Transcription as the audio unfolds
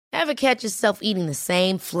Ever catch yourself eating the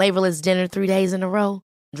same flavorless dinner 3 days in a row?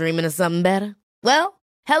 Dreaming of something better? Well,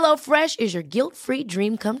 HelloFresh is your guilt-free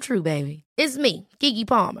dream come true, baby. It's me, Keke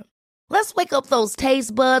Palmer. Let's wake up those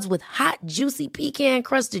taste buds with hot, juicy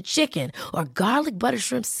pecan-crusted chicken or garlic butter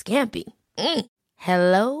shrimp scampi.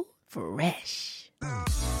 Hello Fresh.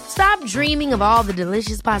 Stop dreaming of all the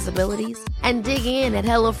delicious possibilities and dig in at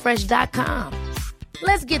HelloFresh.com.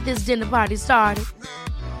 Let's get this dinner party started.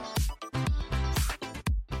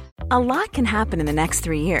 A lot can happen in the next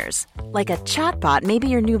 3 years. Like a chatbot may be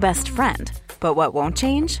your new best friend. But what won't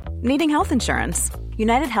change? Needing health insurance.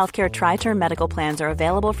 United Healthcare Tri-Term Medical Plans are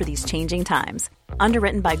available for these changing times.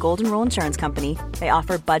 Underwritten by Golden Rule Insurance Company, they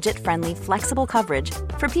offer budget-friendly, flexible coverage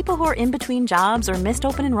for people who are in between jobs or missed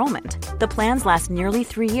open enrollment. The plans last nearly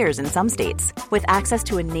 3 years in some states, with access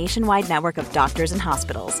to a nationwide network of doctors and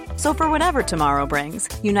hospitals. So for whatever tomorrow brings,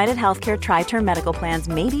 United Healthcare Tri-Term Medical Plans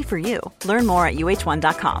may be for you. Learn more at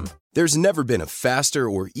uh1.com. There's never been a faster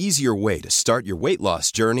or easier way to start your weight loss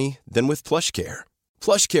journey than with PlushCare.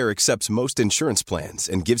 PlushCare accepts most insurance plans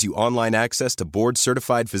and gives you online access to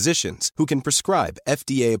board-certified physicians who can prescribe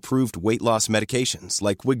FDA-approved weight loss medications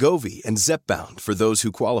like Wegovy and Zepbound for those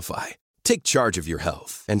who qualify. Take charge of your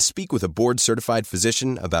health and speak with a board-certified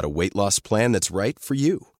physician about a weight loss plan that's right for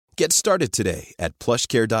you. Get started today at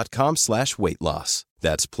plushcare.com/weight loss.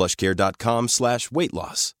 That's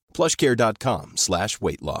plushcare.com/weight-loss.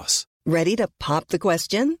 plushcare.com/weight-loss. Ready to pop the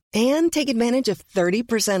question and take advantage of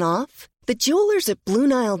 30% off? The jewelers at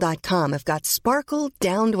BlueNile.com have got sparkle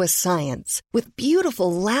down to a science with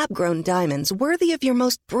beautiful lab-grown diamonds worthy of your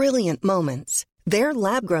most brilliant moments. Their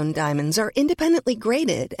lab-grown diamonds are independently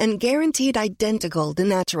graded and guaranteed identical to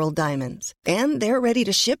natural diamonds. And they're ready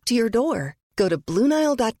to ship to your door. Go to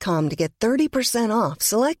BlueNile.com to get 30% off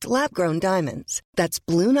select lab-grown diamonds. That's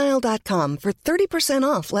BlueNile.com for 30%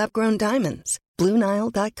 off lab-grown diamonds.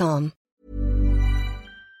 BlueNile.com.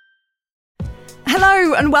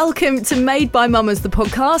 Hello and welcome to Made by Mamas, the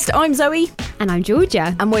podcast. I'm Zoe. And I'm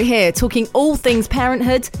Georgia. And we're here talking all things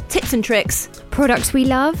parenthood, tips and tricks, products we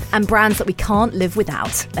love, and brands that we can't live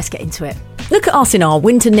without. Let's get into it. Look at us in our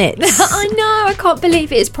winter knits. I know, I can't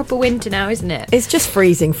believe it. It's proper winter now, isn't it? It's just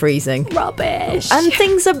freezing. Rubbish. And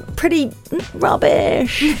things are pretty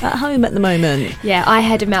rubbish at home at the moment. Yeah, I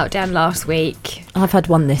had a meltdown last week. I've had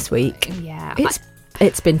one this week. Yeah.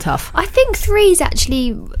 It's been tough. I think 3 is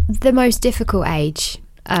actually the most difficult age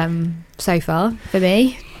so far for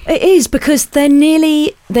me. It is, because they're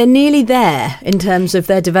nearly there in terms of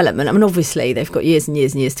their development. I mean, obviously they've got years and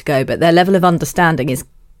years and years to go, but their level of understanding is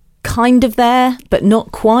kind of there, but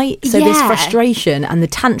not quite. So this frustration and the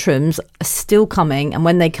tantrums are still coming, and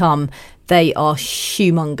when they come, they are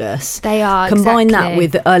humongous. They are. Combine exactly. that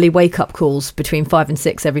with the early wake-up calls between 5 and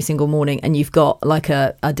 6 every single morning, and you've got like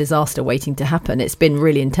a disaster waiting to happen. It's been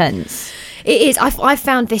really intense. It is. I've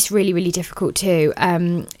found this really, really difficult too.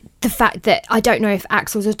 The fact that I don't know if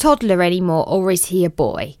Axel's a toddler anymore or is he a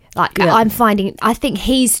boy. I think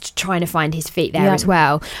he's trying to find his feet there as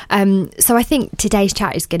well. So I think today's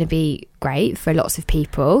chat is going to be great for lots of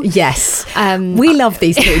people. Yes. We love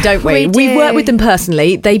these two, don't we? We've worked with them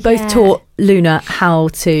personally. They both taught Luna how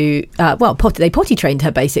to, they potty trained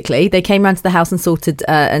her basically. They came round to the house and sorted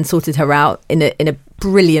her out in a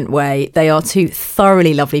brilliant way. They are two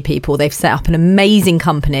thoroughly lovely people. They've set up an amazing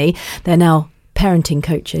company. They're now parenting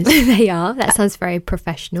coaches. They are. That sounds very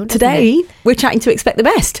professional. Today, we're chatting to Expect the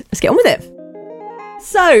Best. Let's get on with it.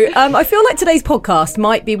 So, I feel like today's podcast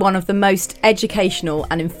might be one of the most educational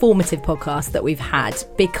and informative podcasts that we've had,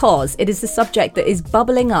 because it is a subject that is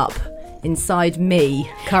bubbling up inside me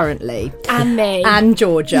currently. And me. And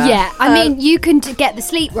Georgia. Yeah, I mean, you can get the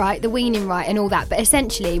sleep right, the weaning right and all that, but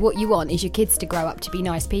essentially what you want is your kids to grow up to be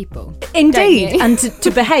nice people. Indeed, and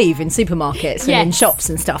to behave in supermarkets and in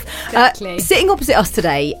shops and stuff. Exactly. Sitting opposite us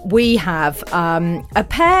today, we have a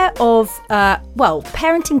pair of,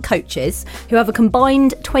 parenting coaches who have a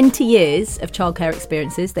combined 20 years of childcare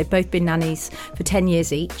experiences. They've both been nannies for 10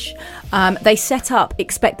 years each. They set up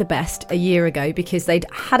Expect the Best a year ago because they'd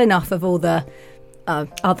had enough of all the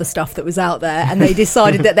other stuff that was out there, and they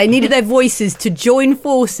decided that they needed their voices to join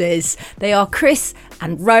forces. They are Chris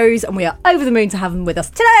and Rose, and we are over the moon to have them with us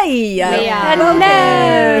today.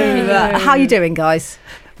 Hello. How are you doing, guys?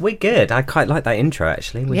 We're good. I quite like that intro,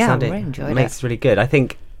 actually. We enjoyed it. Makes it really good. I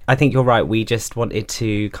think you're right. We just wanted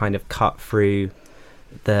to kind of cut through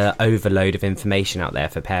the overload of information out there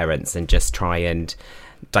for parents and just try and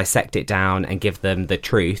dissect it down and give them the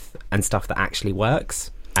truth and stuff that actually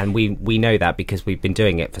works. And we know that because we've been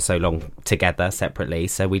doing it for so long together separately.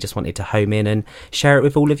 So we just wanted to home in and share it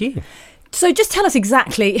with all of you. So just tell us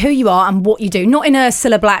exactly who you are and what you do. Not in a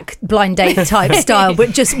Cilla Black blind date type style,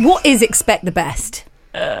 but just what is Expect the Best?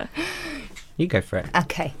 You go for it.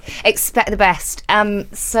 Okay. Expect the Best.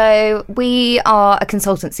 So we are a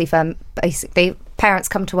consultancy firm, basically. Parents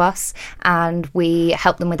come to us and we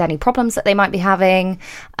help them with any problems that they might be having,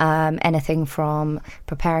 anything from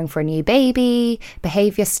preparing for a new baby,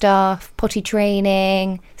 behaviour stuff, potty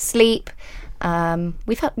training, sleep.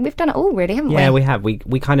 We've done it all, really, haven't we? Yeah, we have.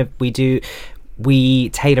 We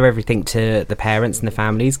tailor everything to the parents and the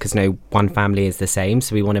families, because no one family is the same.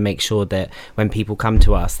 So we want to make sure that when people come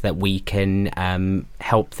to us, that we can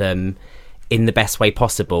help them in the best way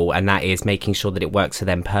possible, and that is making sure that it works for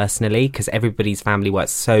them personally, because everybody's family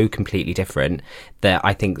works so completely different that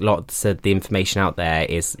I think lots of the information out there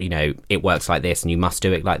is, it works like this and you must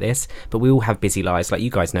do it like this, but we all have busy lives, like you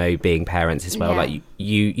guys know, being parents as well. Like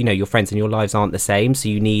you know, your friends and your lives aren't the same, so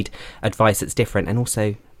you need advice that's different, and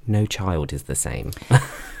also no child is the same.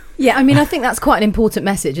 Yeah, I mean, I think that's quite an important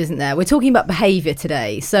message, isn't there? We're talking about behaviour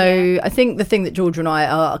today. So I think the thing that Georgia and I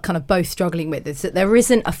are kind of both struggling with is that there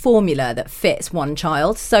isn't a formula that fits one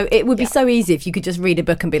child. So it would be so easy if you could just read a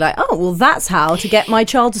book and be like, oh, well, that's how to get my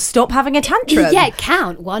child to stop having a tantrum. Yeah,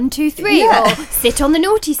 count 1, 2, 3, or sit on the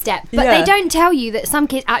naughty step. But they don't tell you that some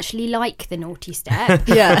kids actually like the naughty step.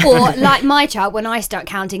 Or like my child, when I start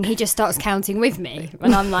counting, he just starts counting with me.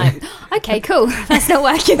 And I'm like, okay, cool, that's not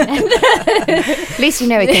working then. At least you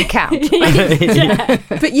know it can count.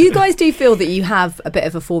 But you guys do feel that you have a bit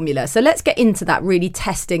of a formula. So let's get into that really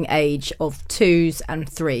testing age of 2s and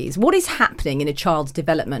 3s. What is happening in a child's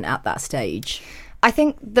development at that stage? I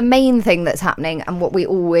think the main thing that's happening, and what we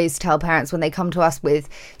always tell parents when they come to us with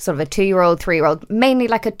sort of a 2-year-old, 3-year-old, mainly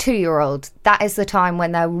like a 2-year-old, that is the time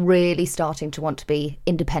when they're really starting to want to be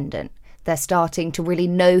independent. They're starting to really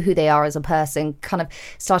know who they are as a person, kind of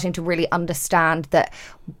starting to really understand that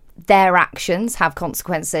their actions have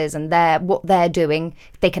consequences, and what they're doing,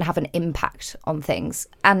 they can have an impact on things.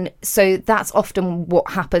 And so that's often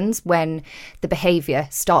what happens when the behaviour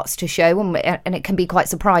starts to show, and it can be quite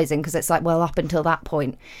surprising, because it's like, well, up until that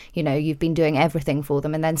point, you've been doing everything for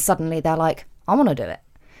them, and then suddenly they're like, I want to do it.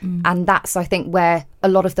 And that's, I think, where a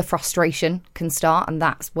lot of the frustration can start, and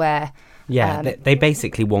that's where they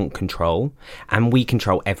basically want control, and we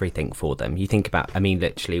control everything for them. You think about,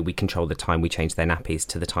 literally, we control the time we change their nappies,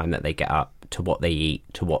 to the time that they get up, to what they eat,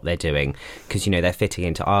 to what they're doing, because they're fitting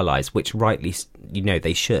into our lives, which rightly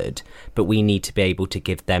they should, but we need to be able to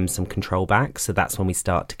give them some control back. So that's when we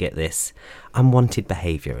start to get this unwanted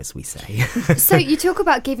behaviour, as we say. So you talk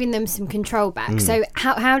about giving them some control back. So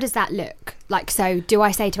how does that look? Like, so do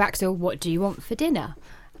I say to Axel, what do you want for dinner?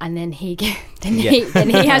 And then he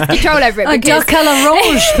has control over it. A duck à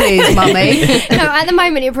l'orange, please, mummy. No, at the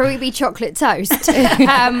moment it'll probably be chocolate toast. But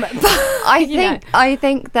I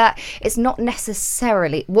think that it's not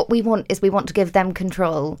necessarily what we want. Is we want to give them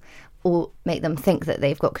control, or make them think that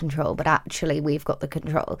they've got control, but actually we've got the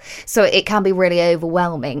control. So it can be really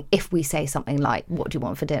overwhelming if we say something like, what do you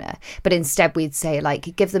want for dinner? But instead we'd say,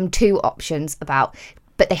 like, give them 2 options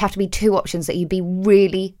but they have to be 2 options that you'd be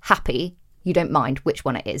really happy. You don't mind which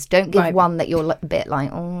one it is. Don't give one that you're a bit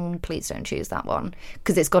like, oh, please don't choose that one.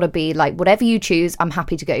 Because it's got to be like, whatever you choose, I'm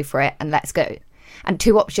happy to go for it, and let's go. And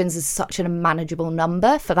 2 options is such a manageable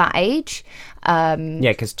number for that age.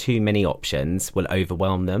 Because too many options will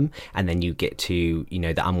overwhelm them, and then you get to,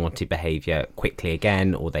 the unwanted behaviour quickly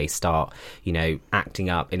again, or they start,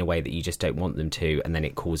 acting up in a way that you just don't want them to, and then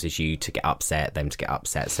it causes you to get upset, them to get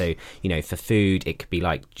upset. So, for food, it could be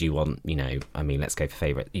like, do you want, let's go for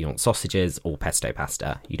favourite, you want sausages or pesto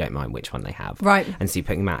pasta? You don't mind which one they have. Right. And so you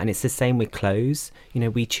put them out. And it's the same with clothes.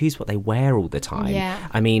 We choose what they wear all the time. Yeah.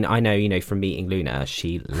 I know, from meeting Luna,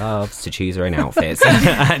 she loves to choose her own outfits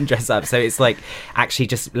and dress up. So it's like actually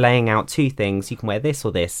just laying out 2 things. You can wear this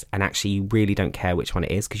or this, and actually you really don't care which one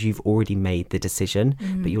it is, because you've already made the decision,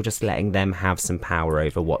 but you're just letting them have some power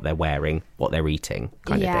over what they're wearing, what they're eating,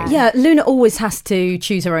 kind of thing. Yeah, Luna always has to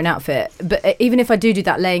choose her own outfit. But even if I do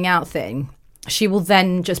that laying out thing, she will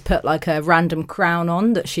then just put like a random crown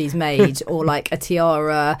on that she's made, or like a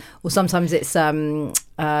tiara, or sometimes it's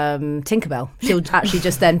Tinkerbell. She'll actually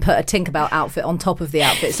just then put a Tinkerbell outfit on top of the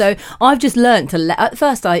outfit. So I've just learned to at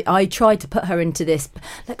first I tried to put her into this,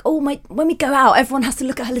 like, when we go out, everyone has to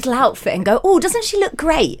look at her little outfit and go, oh, doesn't she look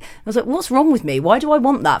great? I was like, what's wrong with me? Why do I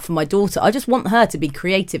want that for my daughter? I just want her to be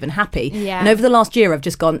creative and happy. And over the last year I've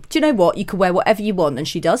just gone, do you know what? You can wear whatever you want, and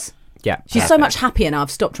she does. Yeah, she's so much happier now. I've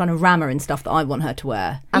stopped trying to ram her in stuff that I want her to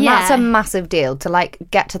wear. And that's a massive deal to like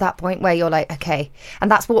get to that point where you're like, okay. And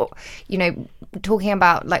that's what, you know, talking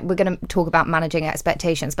about, like, we're going to talk about managing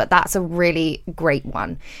expectations, but that's a really great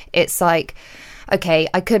one. It's like, okay,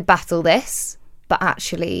 I could battle this, but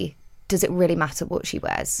actually, does it really matter what she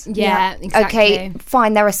wears? Yeah, exactly. Okay,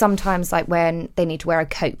 fine. There are some times like when they need to wear a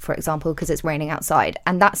coat, for example, because it's raining outside.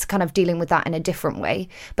 And that's kind of dealing with that in a different way.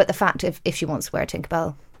 But the fact if she wants to wear a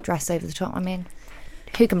Tinkerbell dress over the top, I mean,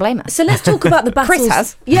 who can blame her? So let's talk about the battles. Chris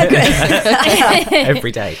has. Yeah,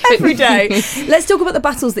 every day. Every day. Let's talk about the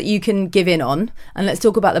battles that you can give in on, and let's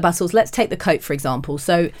talk about the battles. Let's take the coat, for example.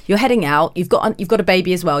 So you're heading out. You've got a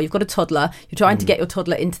baby as well. You've got a toddler. You're trying to get your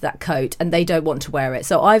toddler into that coat, and they don't want to wear it.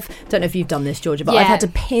 So don't know if you've done this, Georgia, but I've had to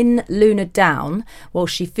pin Luna down while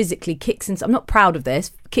she physically kicks and I'm not proud of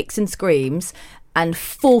this. Kicks and screams. And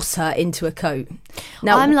force her into a coat.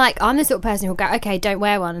 Now I'm the sort of person who'll go, okay, don't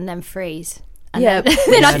wear one, and then freeze. And yeah,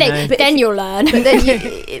 then I think, but then you'll learn. But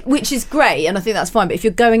then which is great, and I think that's fine. But if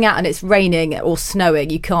you're going out and it's raining or snowing,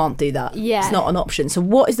 you can't do that. Yeah, it's not an option. So,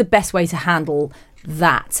 what is the best way to handle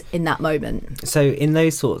that in that moment? So, in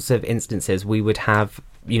those sorts of instances, we would have,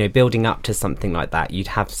 you know, building up to something like that, you'd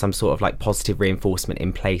have some sort of like positive reinforcement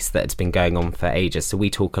in place that has been going on for ages. So we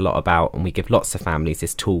talk a lot about, and we give lots of families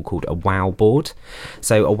this tool called a wow board.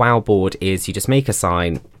 So a wow board is you just make a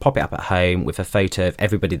sign, pop it up at home with a photo of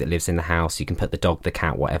everybody that lives in the house. You can put the dog, the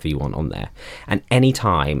cat, whatever you want on there. And any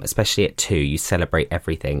time, especially at 2, you celebrate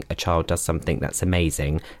everything. A child does something that's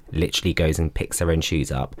amazing, literally goes and picks their own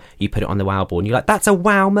shoes up. You put it on the wow board and you're like, that's a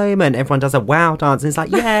wow moment. Everyone does a wow dance and it's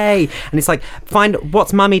like, yay. And it's like, find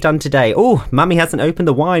what's mummy done today? Oh, mummy hasn't opened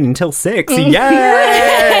the wine until 6.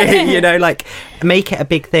 Yay! You know, like, make it a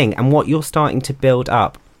big thing. And what you're starting to build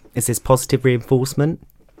up is this positive reinforcement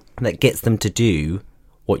that gets them to do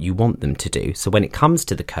what you want them to do. So when it comes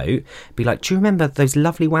to the coat, be like, do you remember those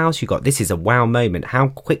lovely wows you got? This is a wow moment. How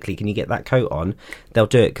quickly can you get that coat on? They'll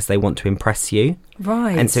do it because they want to impress you.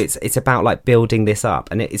 Right. And so it's about like building this up,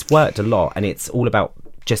 and it's worked a lot, and it's all about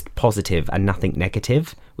just positive and nothing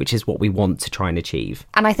negative, which is what we want to try and achieve.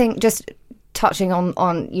 And I think just touching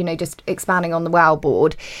on you know, just expanding on the wow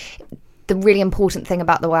board, the really important thing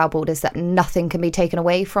about the wow board is that nothing can be taken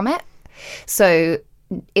away from it. So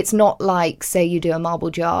it's not like, say, you do a marble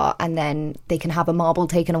jar and then they can have a marble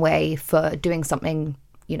taken away for doing something,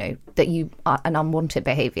 you know, that you are an unwanted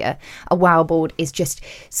behaviour. A wow board is just,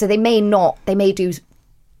 so they may do,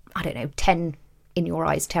 I don't know, 10 in your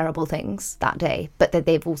eyes terrible things that day, but that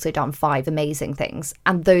they've also done 5 amazing things,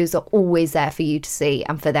 and those are always there for you to see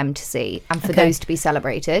and for them to see and for those to be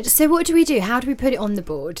celebrated. So what do we do? How do we put it on the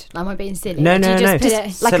board? Am I being silly? No.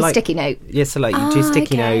 Just like a sticky note. Yeah, so like you do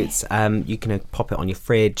sticky notes. You can pop it on your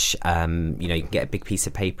fridge. You know, you can get a big piece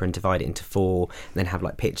of paper and divide it into 4, and then have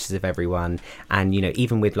like pictures of everyone. And you know,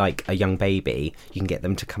 even with like a young baby, you can get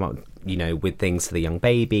them to come up, you know, with things for the young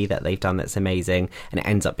baby that they've done that's amazing, and it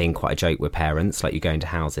ends up being quite a joke with parents. Like you go into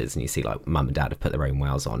houses and you see like mum and dad have put their own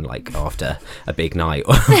wows on like after a big night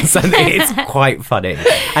or something. It's quite funny,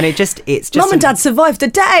 and it's just mum and dad survived the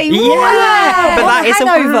day. Yeah, wow. But that is a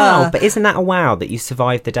hangover. wow. But isn't that a wow that you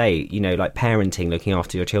survived the day? You know, like parenting, looking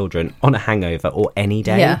after your children on a hangover or any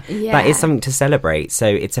day. Yeah. That is something to celebrate. So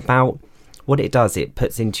it's about what it does, it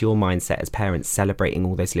puts into your mindset as parents celebrating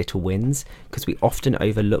all those little wins, because we often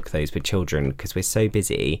overlook those with children because we're so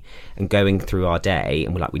busy and going through our day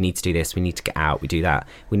and we're like, we need to do this, we need to get out, we do that.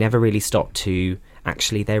 We never really stop to,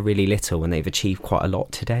 actually, they're really little and they've achieved quite a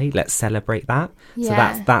lot today. Let's celebrate that.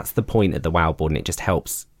 Yeah. So that's the point of the wow board, and it just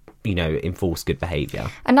helps, you know, enforce good behaviour.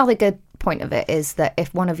 Another good point of it is that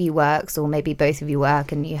if one of you works, or maybe both of you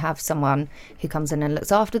work, and you have someone who comes in and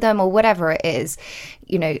looks after them or whatever it is,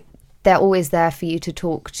 you know, they're always there for you to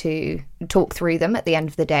talk through them at the end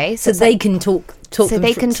of the day. So they can talk so them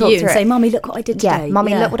they can talk to you and say, Mummy, look what I did today. Yeah,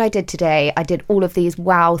 Mummy, look what I did today. I did all of these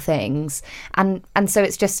wow things. And so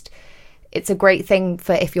it's a great thing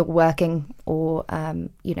for if you're working or,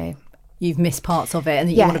 you know, you've missed parts of it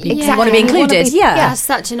and you want to be included. That's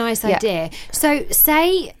such a nice idea. So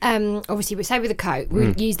say, obviously, we say with a coat,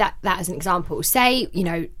 we use that as an example. Say, you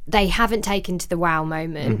know, they haven't taken to the wow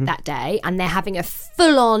moment that day and they're having a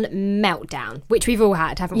full-on meltdown, which we've all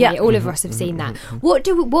had, haven't we? All of us have seen that. What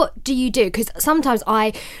do you do? Because sometimes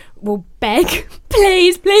will beg,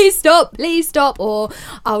 please stop, or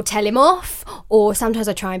I'll tell him off, or sometimes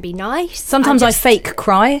I try and be nice. Sometimes I fake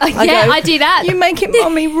cry. I do that. You make it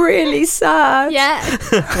Mummy really sad. Yeah.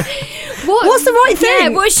 What's the right thing? Yeah,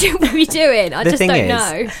 what should we be doing? I The just thing don't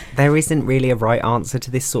is, know. there isn't really a right answer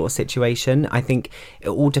to this sort of situation. I think it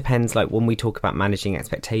all depends. Like when we talk about managing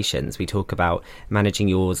expectations, we talk about managing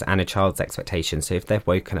yours and a child's expectations. So if they've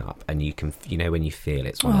woken up and you can, when you feel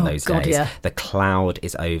it's one of those days, the cloud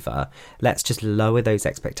is over, let's just lower those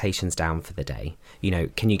expectations down for the day.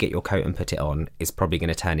 Can you get your coat and put it on? It's probably going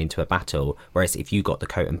to turn into a battle. Whereas if you got the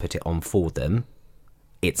coat and put it on for them,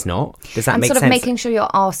 it's not. Does that make sense? And sort of making sure you're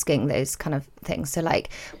asking those kind of things. So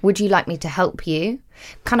like, would you like me to help you?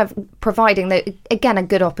 Kind of providing, again, a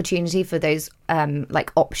good opportunity for those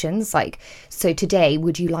like options. Like, so today,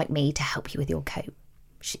 would you like me to help you with your coat?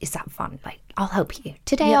 Is that fun? Like, I'll help you.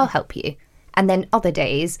 Today, I'll help you. And then other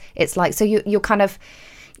days, it's like, so you're kind of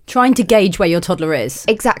trying to gauge where your toddler is.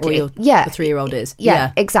 Exactly. Or your 3-year-old is.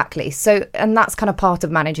 Yeah, exactly. So, and that's kind of part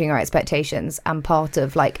of managing our expectations and part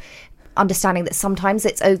of like understanding that sometimes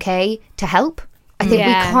it's okay to help. I think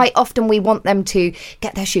we quite often we want them to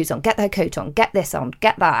get their shoes on, get their coat on, get this on,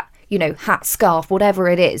 get that, hat, scarf, whatever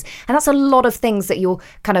it is. And that's a lot of things that you're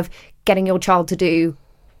kind of getting your child to do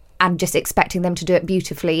and just expecting them to do it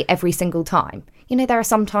beautifully every single time. There are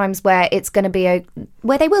some times where it's going to be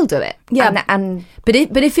where they will do it. Yeah, and but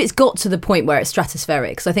if it's got to the point where it's stratospheric,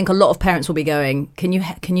 because I think a lot of parents will be going, can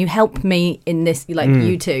you help me in this? Like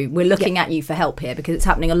you two, we're looking at you for help here because it's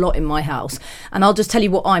happening a lot in my house, and I'll just tell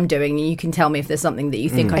you what I'm doing, and you can tell me if there's something that you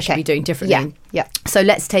think I should be doing differently. Yeah. So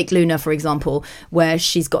let's take Luna for example, where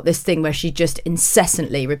she's got this thing where she's just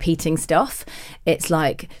incessantly repeating stuff. It's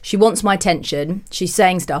like she wants my attention. She's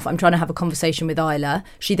saying stuff. I'm trying to have a conversation with Isla.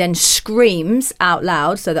 She then screams out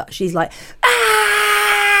loud so that she's like,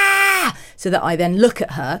 ah! So that I then look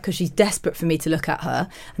at her because she's desperate for me to look at her.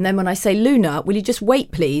 And then when I say, Luna, will you just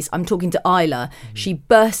wait, please? I'm talking to Isla. She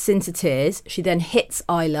bursts into tears. She then hits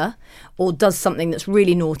Isla or does something that's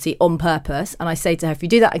really naughty on purpose. And I say to her, if you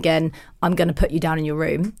do that again, I'm going to put you down in your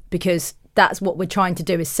room, because that's what we're trying to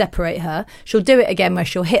do, is separate her. She'll do it again where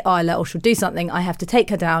she'll hit Isla or she'll do something. I have to take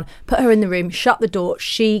her down, put her in the room, shut the door.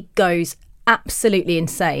 She goes absolutely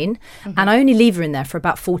insane, and I only leave her in there for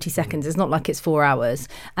about 40 seconds. It's not like it's 4 hours.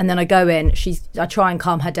 And then I go in, I try and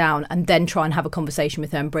calm her down and then try and have a conversation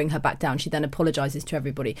with her and bring her back down. She then apologizes to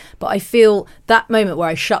everybody, but I feel that moment where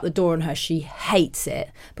I shut the door on her, she hates it,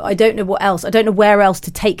 but I don't know what else. I don't know where else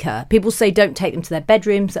to take her. People say don't take them to their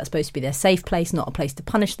bedrooms, that's supposed to be their safe place, not a place to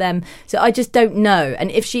punish them. So I just don't know. And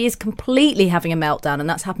if she is completely having a meltdown, and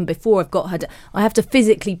that's happened before, I have to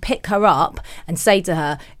physically pick her up and say to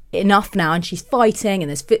her, enough now, and she's fighting and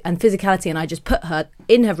there's physicality, and I just put her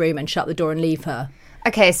in her room and shut the door and leave her.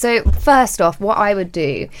 Okay, so first off, what I would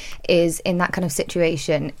do is, in that kind of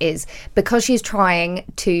situation, is because she's trying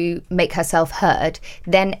to make herself heard,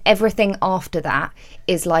 then everything after that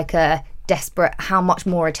is like a desperate, how much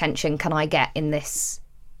more attention can I get in this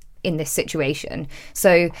situation?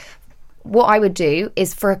 So what I would do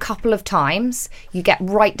is, for a couple of times, you get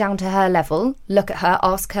right down to her level, look at her,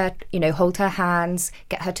 ask her, hold her hands,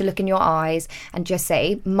 get her to look in your eyes, and just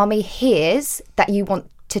say, Mummy hears that you want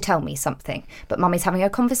to tell me something, but Mummy's having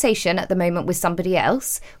a conversation at the moment with somebody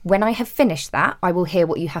else. When I have finished that, I will hear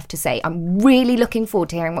what you have to say. I'm really looking forward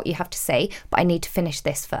to hearing what you have to say, but I need to finish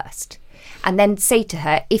this first. And then say to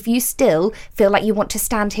her, if you still feel like you want to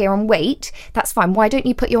stand here and wait, that's fine. Why don't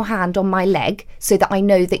you put your hand on my leg so that I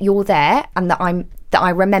know that you're there and that I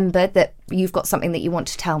remember that you've got something that you want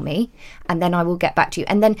to tell me, and then I will get back to you.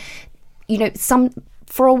 And then,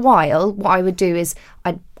 for a while, what I would do is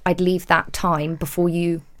I'd leave that time before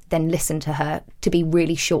you then listen to her to be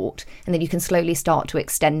really short, and then you can slowly start to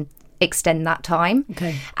extend that time.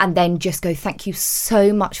 Okay. And then just go, thank you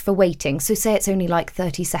so much for waiting. So say it's only like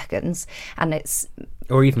 30 seconds and it's,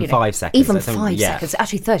 or even 5 seconds. Even 5 seconds.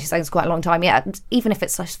 Actually, 30 seconds is quite a long time. Yeah, even if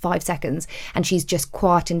it's just 5 seconds and she's just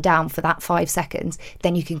quieting down for that 5 seconds,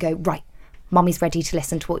 then you can go, right, Mummy's ready to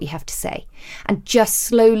listen to what you have to say. And just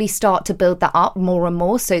slowly start to build that up more and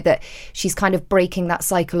more, so that she's kind of breaking that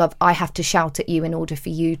cycle of, I have to shout at you in order for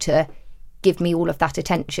you to give me all of that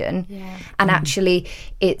attention. Yeah. And actually,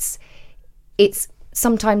 it's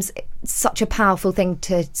sometimes such a powerful thing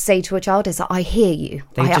to say to a child, is that I hear you.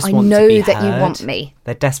 I know that you want me.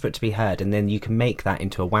 They're desperate to be heard, and then you can make that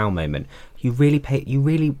into a wow moment. You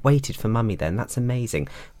really waited for Mummy then. That's amazing.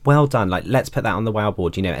 Well done. Like, let's put that on the wow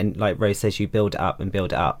board, and like Rose says, you build it up and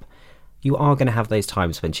build it up. You are going to have those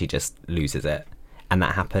times when she just loses it, and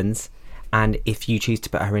that happens. And if you choose to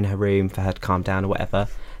put her in her room for her to calm down or whatever,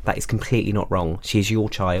 that is completely not wrong. She is your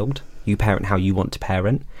child. You parent how you want to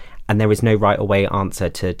parent. and there is no right or way answer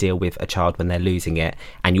to deal with a child when they're losing it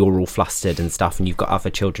and you're all flustered and stuff and you've got other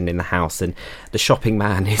children in the house and the shopping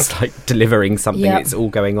man is like delivering something. It's all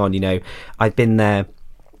going on, you know. I've been there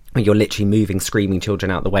when you're literally moving screaming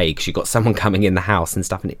children out the way because you've got someone coming in the house and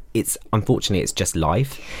stuff, and it's unfortunately it's just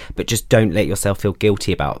life, but just don't let yourself feel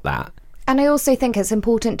guilty about that. And I also think it's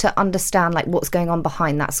important to understand like what's going on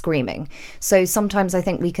behind that screaming. So sometimes I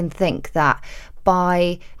think we can think that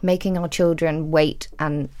by making our children wait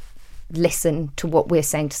and listen to what we're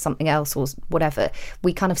saying to something else or whatever,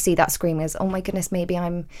 we kind of see that screaming as, oh my goodness, maybe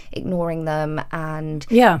I'm ignoring them and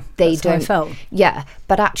they don't. How I felt. Yeah,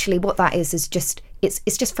 but actually what that is just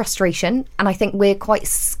it's just frustration. And I think we're quite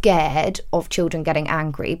scared of children getting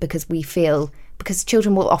angry because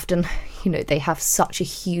children will often, you know, they have such a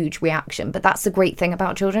huge reaction. But that's the great thing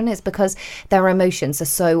about children, is because their emotions are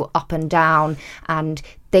so up and down, and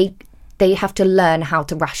they have to learn how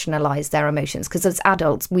to rationalise their emotions, because as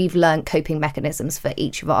adults we've learned coping mechanisms for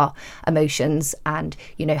each of our emotions and,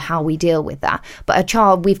 you know, how we deal with that. But a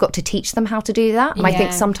child, we've got to teach them how to do that. And I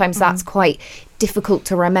think sometimes that's quite difficult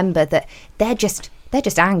to remember, that they're just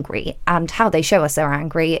angry, and how they show us they're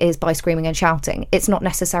angry is by screaming and shouting. It's not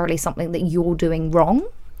necessarily something that you're doing wrong.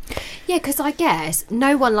 Yeah, because I guess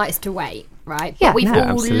no one likes to wait, right? But we've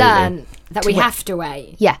all learned that we have to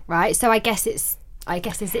wait. Yeah. Right? So I guess is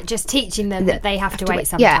it just teaching them that they have to wait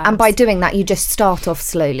sometimes? Yeah, and by doing that you just start off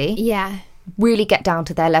slowly. Yeah. Really get down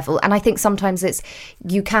to their level. And I think sometimes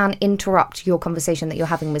you can interrupt your conversation that you're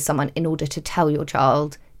having with someone in order to tell your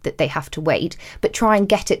child that they have to wait, but try and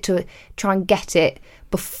get it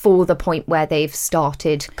before the point where they've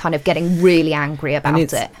started kind of getting really angry about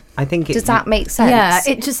it. I think does that make sense? Yeah,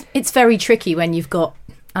 it's very tricky when you've got,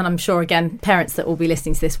 and I'm sure again parents that will be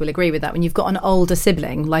listening to this will agree with that, when you've got an older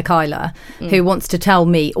sibling like Isla who wants to tell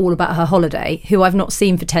me all about her holiday, who I've not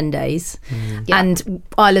seen for 10 days, and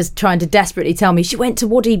Isla's trying to desperately tell me she went to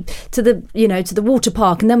Wadi to the water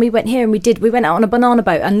park, and then we went here and we went out on a banana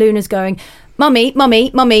boat, and Luna's going, mummy,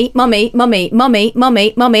 mummy, mummy, mummy, mummy, mummy,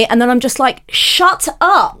 mummy, mummy. And then I'm just like, shut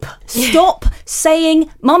up. Stop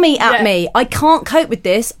saying mummy at me. I can't cope with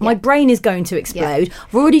this. My brain is going to explode.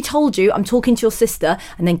 I've already told you I'm talking to your sister.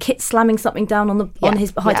 And then Kit slamming something down on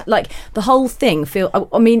his behind. Like the whole thing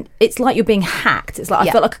I mean, it's like you're being hacked. It's like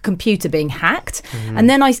I felt like a computer being hacked. And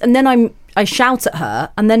then I shout at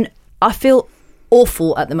her, and then I feel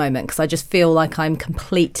awful at the moment because I just feel like I'm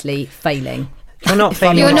completely failing. You're not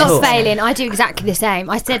failing. You're not failing. I do exactly the same.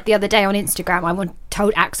 I said the other day on Instagram, I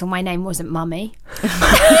told Axel my name wasn't Mummy.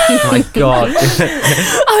 Oh my God.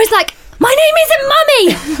 I was like, my name isn't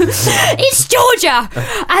Mummy. It's Georgia.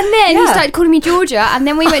 And then he started calling me Georgia. And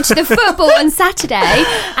then we went to the football on Saturday,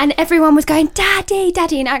 and everyone was going, Daddy,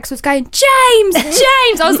 Daddy. And Axel was going, James.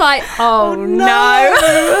 I was like, oh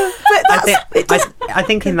no. I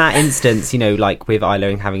think in that instance, you know, like with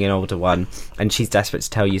Isla having an older one and she's desperate to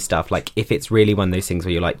tell you stuff, like if it's really one of those things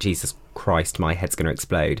where you're like, Jesus Christ, my head's going to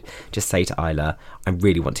explode, just say to Isla, I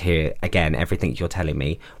really want to hear again everything you're telling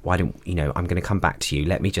me. Why don't, you know, I'm going to come back to you.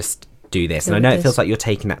 Let me just do this. And I know it feels like you're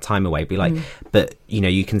taking that time away, be like, but, you know,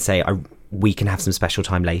 you can say, we can have some special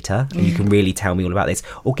time later and you can really tell me all about this,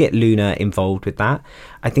 or get Luna involved with that.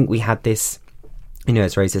 I think we had this, you know,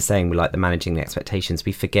 as Rose is saying, we like the managing the expectations.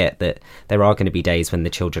 We forget that there are going to be days when the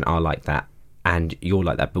children are like that and you're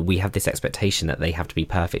like that, but we have this expectation that they have to be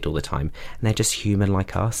perfect all the time, and they're just human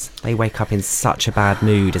like us. They wake up in such a bad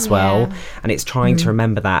mood as well, and it's trying to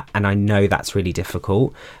remember that. And I know that's really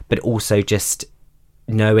difficult, but also just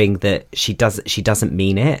knowing that she doesn't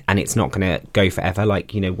mean it, and it's not going to go forever.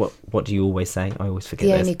 Like, you know, what do you always say? I always forget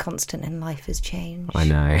the this. only constant in life is change. I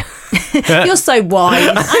know. You're so wise.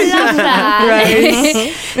 I love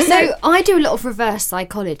that. So I do a lot of reverse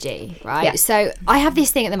psychology, right? Yeah. So I have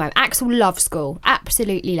this thing at the moment. Axel loves school,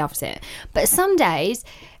 absolutely loves it, but some days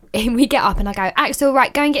we get up and I go, Axel,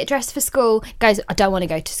 right, go and get dressed for school. He goes, I don't want to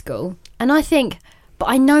go to school. And I think, but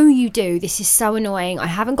I know you do. This is so annoying. I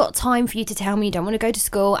haven't got time for you to tell me you don't want to go to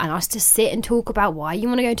school and us to sit and talk about why you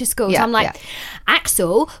want to go to school. So I'm like,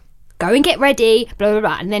 Axel, go and get ready, blah, blah,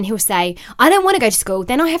 blah. And then he'll say, I don't want to go to school.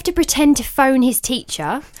 Then I have to pretend to phone his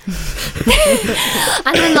teacher.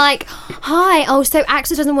 And I'm like, hi, so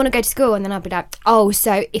Axel doesn't want to go to school. And then I'll be like,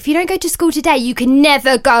 so if you don't go to school today, you can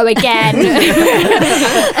never go again.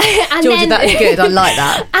 And Georgia, that is good. I like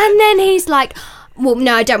that. And then he's like, well,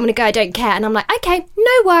 no, I don't want to go, I don't care. And I'm like, okay,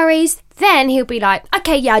 no worries. Then he'll be like,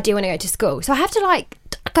 okay, yeah, I do want to go to school. So I have to like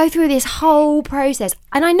go through this whole process,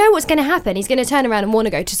 and I know what's going to happen. He's going to turn around and want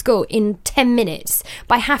to go to school in 10 minutes,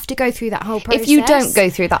 but I have to go through that whole process. If you don't go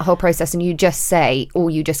through that whole process and you just say, or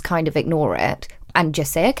you just kind of ignore it and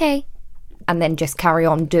just say, okay, and then just carry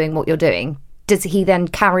on doing what you're doing, does he then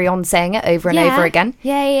carry on saying it over and over again?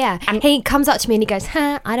 Yeah. And he comes up to me and he goes,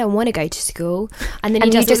 I don't want to go to school. And then he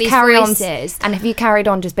does just all these carry voices. on. And have you carried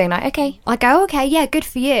on just being like, okay? I go, okay, yeah, good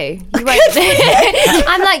for you. You won't.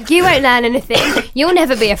 I'm like, you won't learn anything. You'll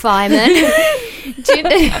never be a fireman. Do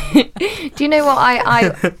you know what?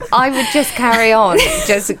 I would just carry on.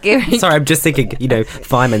 Sorry, I'm just thinking,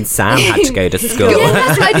 Fireman Sam had to go to school. Yeah,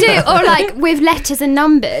 that's what I do. Or like with letters and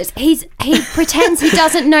numbers, he pretends he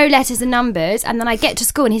doesn't know letters and numbers, and then I get to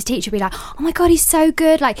school and his teacher will be like, oh my God, he's so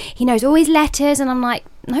good. Like, he knows all his letters. And I'm like,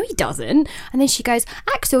 no, he doesn't. And then she goes,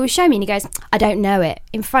 Axel, show me. And he goes, I don't know it,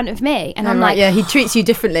 in front of me. And I'm like, yeah, he treats you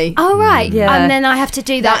differently. Oh, right. Yeah. And then I have to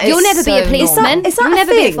do that. You'll never be a policeman. Is that You'll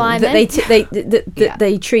never be a fireman. That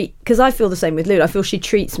they treat, because I feel the same with Lulu. I feel she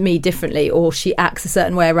treats me differently, or she acts a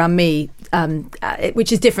certain way around me,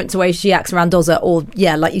 which is different to the way she acts around Doza, or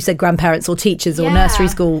like you said, grandparents or teachers or nursery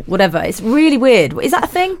school, whatever. It's really weird. Is that a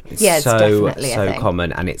thing? It's it's definitely so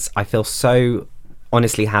common, and I feel so,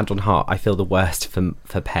 honestly, hand on heart, I feel the worst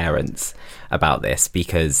for parents about this,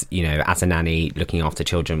 because as a nanny looking after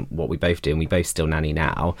children, what we both do, and we both still nanny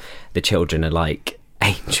now, the children are like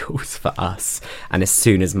angels for us, and as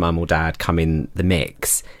soon as mum or dad come in the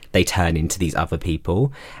mix, they turn into these other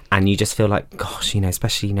people, and you just feel like, gosh,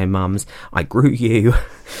 especially mums, I grew you,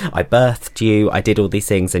 I birthed you, I did all these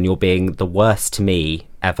things, and you're being the worst to me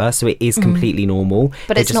ever. So it is completely normal,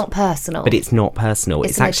 but it's not personal. It's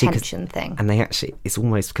an actually attention thing, and it's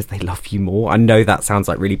almost because they love you more. I know that sounds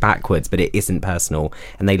like really backwards, but it isn't personal,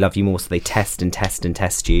 and they love you more, so they test and test and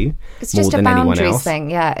test you. It's more just than a anyone boundaries else. thing.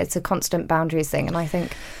 Yeah, it's a constant boundaries thing, and I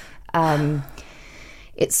think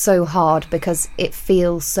it's so hard because it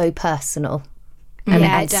feels so personal.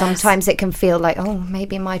 And sometimes it can feel like, oh,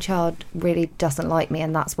 maybe my child really doesn't like me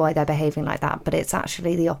and that's why they're behaving like that. But it's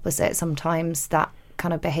actually the opposite. Sometimes that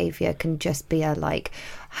kind of behaviour can just be like,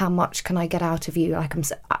 how much can I get out of you? Like,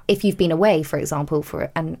 if you've been away, for example,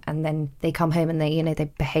 and then they come home and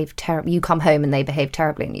they behave terribly. You come home and they behave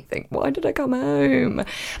terribly, and you think, why did I come home?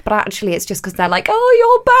 But actually, it's just because they're like, oh,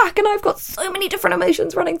 you're back, and I've got so many different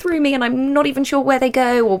emotions running through me, and I'm not even sure where they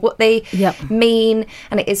go or what they mean,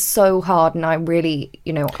 and it is so hard. And I really,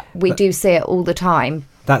 we do see it all the time.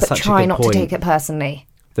 That's but such try a good not point. to take it personally.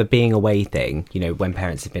 The being away thing, when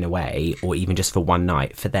parents have been away, or even just for one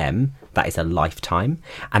night, for them, that is a lifetime.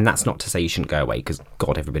 And that's not to say you shouldn't go away, because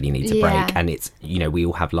God, everybody needs a break, and it's, we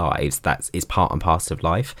all have lives. That is part and parcel of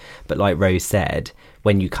life. But like Rose said,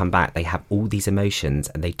 when you come back, they have all these emotions,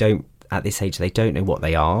 and at this age, they don't know what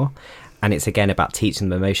they are. And it's again about teaching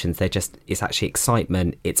them emotions. It's actually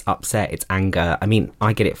excitement, it's upset, it's anger. I mean,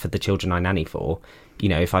 I get it for the children I nanny for.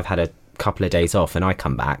 If I've had a couple of days off and I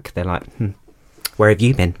come back, they're like, where have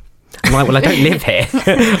you been? I'm like, well, I don't live here.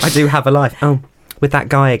 I do have a life. Oh, with that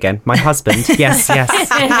guy again, my husband. Yes,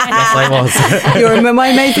 I was. You're my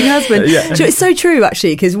amazing husband. Yeah. So it's so true,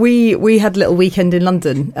 actually, because we had a little weekend in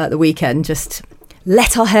London at the weekend, just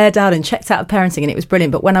let our hair down and checked out parenting, and it was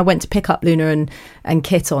brilliant. But when I went to pick up Luna and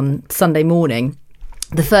Kit on Sunday morning,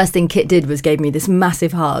 the first thing Kit did was gave me this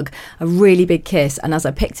massive hug, a really big kiss, and as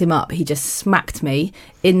I picked him up, he just smacked me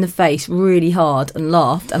in the face really hard and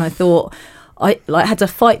laughed, and I thought, I had to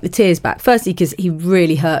fight the tears back. Firstly, because he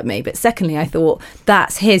really hurt me, but secondly, I thought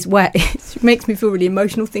that's his way. It makes me feel really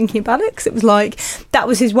emotional thinking about it, because it was like that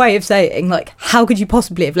was his way of saying, like, how could you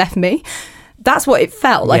possibly have left me? That's what it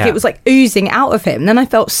felt like. It was like oozing out of him. And then I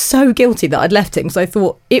felt so guilty that I'd left him. So I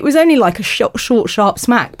thought it was only like a short, sharp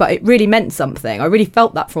smack, but it really meant something. I really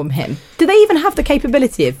felt that from him. Do they even have the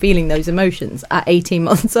capability of feeling those emotions at 18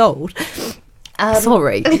 months old?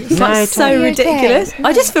 Sorry, that's so ridiculous. Okay.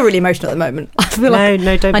 I just feel really emotional at the moment. I feel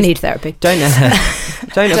I need therapy. Don't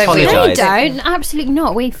apologise. No, don't. Absolutely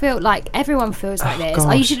not. We feel like everyone feels like this.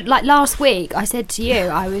 You should, like last week, I said to you,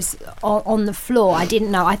 I was on the floor. I didn't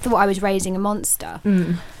know. I thought I was raising a monster.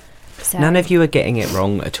 So. None of you are getting it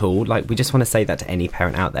wrong at all. Like, we just want to say that to any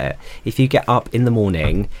parent out there. If you get up in the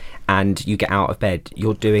morning and you get out of bed,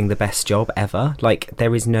 you're doing the best job ever. Like,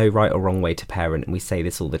 there is no right or wrong way to parent, and we say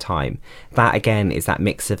this all the time. That, again, is that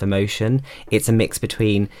mix of emotion. It's a mix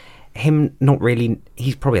between him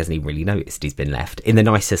he probably hasn't even really noticed he's been left, in the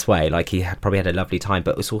nicest way. Like, he probably had a lovely time,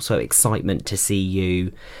 but it's also excitement to see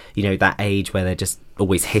you, that age where they're just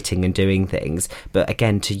always hitting and doing things. But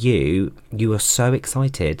again, to you are so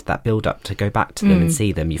excited, that build up to go back to them and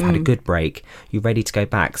see them. You've had a good break, you're ready to go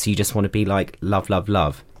back, so you just want to be like, love, love,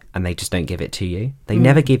 love. and they just don't give it to you. They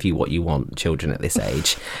never give you what you want, children at this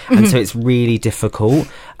age. And so it's really difficult.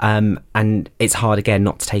 And it's hard, again,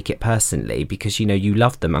 not to take it personally, because, you know, you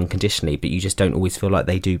love them unconditionally, but you just don't always feel like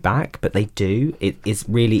they do back. But they do. It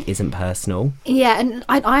really isn't personal. Yeah, and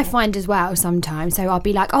I find as well sometimes, so I'll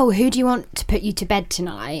be like, oh, who do you want to put you to bed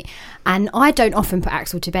tonight? And I don't often put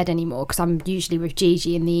Axel to bed anymore, because I'm usually with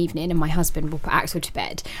Gigi in the evening, and my husband will put Axel to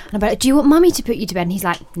bed. And I'm like, do you want mummy to put you to bed? And he's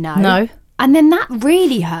like, no. And then that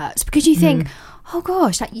really hurts, because you think, oh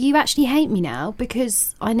gosh, like, you actually hate me now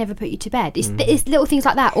because I never put you to bed. It's little things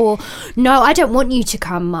like that. Or, no, I don't want you to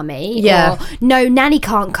come, mummy. Yeah. Or, no, nanny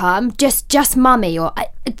can't come, just mummy. Or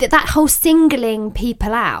that whole singling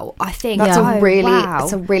people out, I think. That's wow.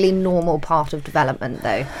 It's a really normal part of development,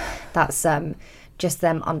 though. That's just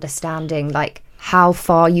them understanding, like, how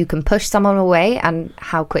far you can push someone away and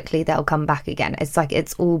how quickly they'll come back again. It's like,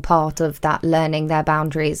 it's all part of that, learning their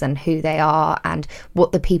boundaries and who they are and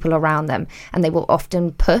what the people around them. And they will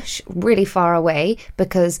often push really far away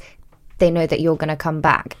because they know that you're going to come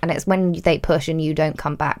back. And it's when they push and you don't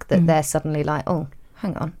come back that they're suddenly like, oh,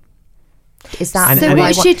 hang on. Is that so?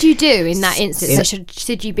 What should you do in that instance? So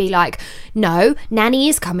should you be like, no, nanny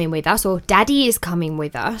is coming with us, or daddy is coming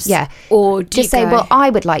with us? Yeah. Or just say, well, I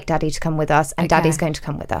would like daddy to come with us, and daddy's going to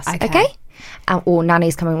come with us. Okay. Or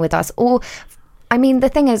nanny's coming with us. Or, I mean, the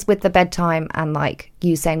thing is with the bedtime and like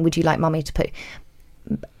you saying, would you like mummy to put?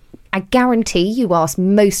 I guarantee you ask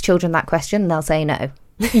most children that question, and they'll say no.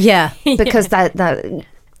 Yeah. Because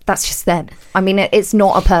that's just them. I mean, it's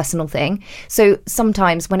not a personal thing. So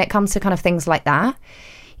sometimes when it comes to kind of things like that,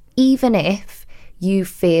 even if you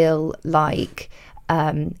feel like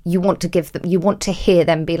you want to hear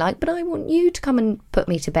them be like, but I want you to come and put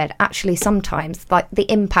me to bed. Actually, sometimes, like,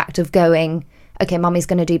 the impact of going, okay, mummy's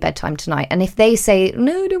going to do bedtime tonight. And if they say,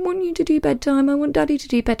 no, I don't want you to do bedtime, I want daddy to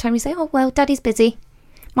do bedtime, you say, oh, well, daddy's busy.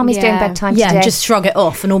 Mummy's doing bedtime today. Yeah, just shrug it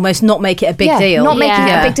off and almost not make it a big deal. Not making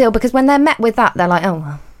it a big deal, because when they're met with that, they're like, oh,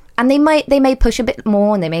 well. And they may push a bit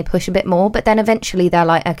more and they may push a bit more, but then eventually they're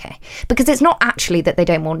like, okay. Because it's not actually that they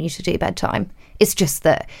don't want you to do bedtime. It's just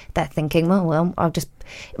that they're thinking, well,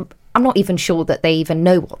 I'm not even sure that they even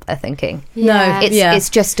know what they're thinking. No, it's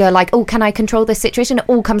just like, oh, can I control this situation? It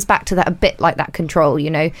all comes back to that, a bit like that control, you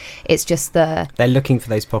know. It's just they're looking for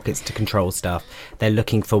those pockets to control stuff. They're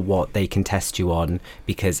looking for what they can test you on,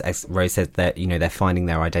 because as Rose said, that, you know, they're finding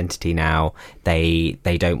their identity now. They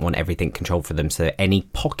don't want everything controlled for them. So any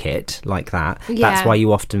pocket like that, that's why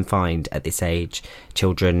you often find at this age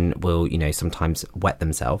children will, you know, sometimes wet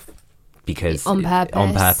themselves, because on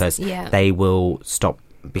purpose they will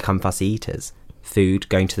become fussy eaters. Food,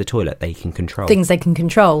 going to the toilet, they can control. Things they can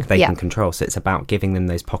control. They can control. So it's about giving them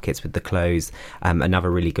those pockets with the clothes.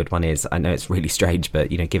 Another really good one is, I know it's really strange,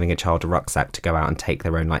 but, you know, giving a child a rucksack to go out and take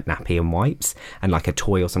their own, like, nappy and wipes and like a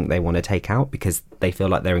toy or something they want to take out, because they feel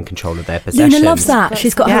like they're in control of their possessions. Luna loves that.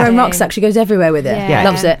 She's got her own rucksack. She goes everywhere with it. Yeah.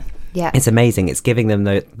 Loves it. Yeah, it's amazing. It's giving them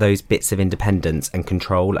those bits of independence and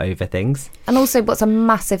control over things. And also, what's a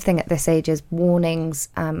massive thing at this age is warnings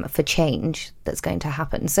for change that's going to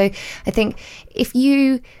happen. So I think if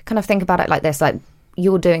you kind of think about it like this, like,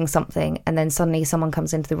 you're doing something and then suddenly someone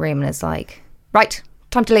comes into the room and is like, right,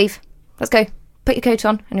 time to leave, let's go, put your coat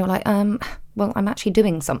on, and you're like, well, I'm actually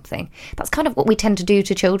doing something. That's kind of what we tend to do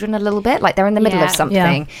to children a little bit. Like, they're in the middle of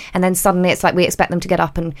something, and then suddenly it's like we expect them to get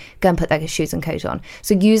up and go and put their shoes and coat on.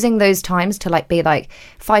 So using those times to, like, be like,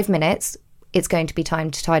 5 minutes, it's going to be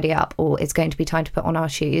time to tidy up, or it's going to be time to put on our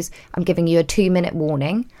shoes. I'm giving you a 2-minute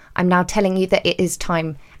warning. I'm now telling you that it is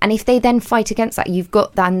time. And if they then fight against that, you've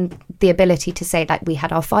got then the ability to say, like, we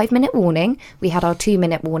had our 5-minute warning, we had our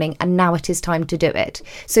 2-minute warning, and now it is time to do it.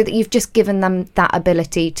 So that you've just given them that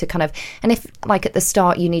ability to kind of, and if, like, at the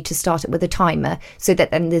start you need to start it with a timer, so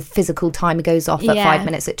that then the physical timer goes off at 5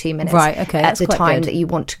 minutes, at 2 minutes, right? Okay, at the time that you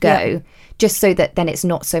want to go. Just so that then it's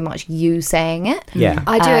not so much you saying it. Yeah,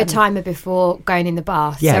 I do a timer before going in the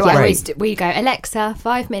bath. Yeah, so we go, Alexa,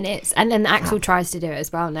 5 minutes, and then Axel tries to do it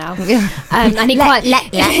as well now. And he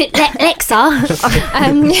Alexa,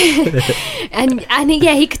 and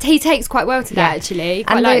he takes quite well to that actually. He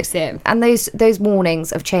quite likes it. And those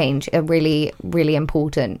warnings of change are really, really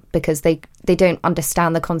important, because they don't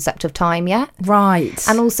understand the concept of time yet. Right.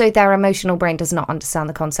 And also their emotional brain does not understand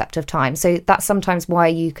the concept of time. So that's sometimes why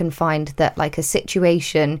you can find that, like, a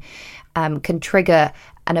situation can trigger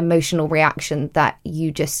an emotional reaction that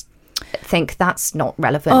you just think that's not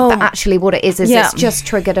relevant. But actually what it is it's just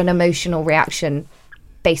triggered an emotional reaction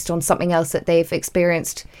based on something else that they've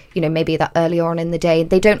experienced, you know, maybe that earlier on in the day.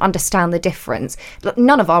 They don't understand the difference.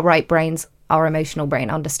 None of our right brains our emotional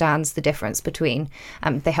brain understands the difference between,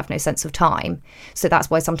 they have no sense of time. So that's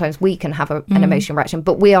why sometimes we can have an emotional reaction,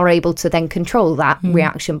 but we are able to then control that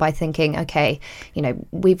reaction by thinking, okay, you know,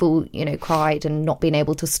 we've all, you know, cried and not been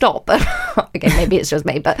able to stop. Again, maybe it's just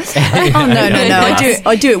me, but oh no,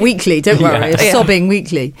 I do it weekly. Don't worry, sobbing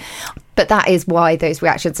weekly. But that is why those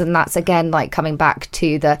reactions, and that's again like coming back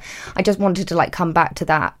to I just wanted to like come back to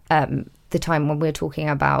that the time when we were talking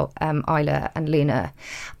about Isla and Luna,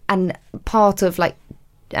 and part of like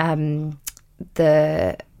when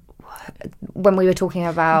we were talking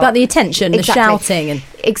about the attention, the shouting,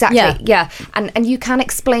 and and you can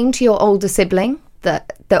explain to your older sibling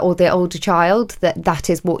that or the older child that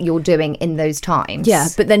is what you're doing in those times. Yeah,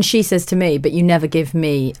 but then she says to me, but you never give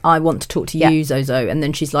me, I want to talk to you, Zozo. And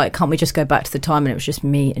then she's like, can't we just go back to the time when it was just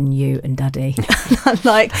me and you and Daddy? And I'm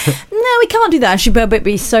like, no, we can't do that. And she'd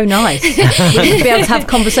be so nice. We'd be able to have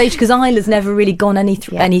conversation, because Isla's never really gone she's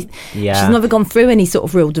never gone through any sort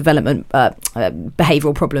of real development,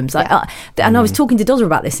 behavioural problems. And I was talking to Dozza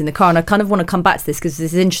about this in the car, and I kind of want to come back to this because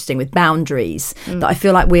this is interesting with boundaries, that I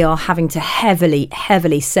feel like we are having to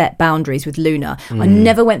heavily set boundaries with Luna. I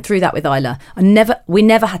never went through that with Isla. We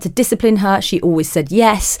never had to discipline her. She always said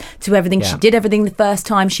yes to everything. She did everything the first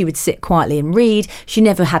time. She would sit quietly and read. She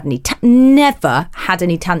never had any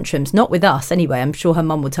tantrums, not with us anyway. I'm sure her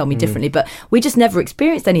mum would tell me differently, but we just never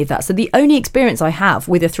experienced any of that. So the only experience I have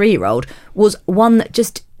with a 3-year-old was one that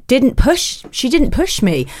just she didn't push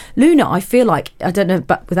me. Luna, I feel like, I don't know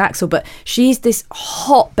about with Axel, but she's this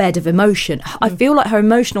hotbed of emotion. I feel like her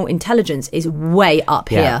emotional intelligence is way up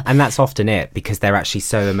here. And that's often it, because they're actually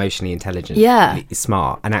so emotionally intelligent,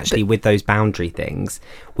 smart. And actually with those boundary things,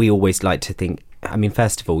 we always like to think, I mean,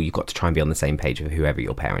 first of all, you've got to try and be on the same page with whoever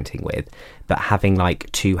you're parenting with, but having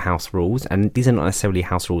like 2 house rules, and these are not necessarily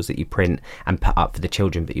house rules that you print and put up for the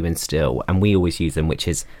children, but you instill, and we always use them, which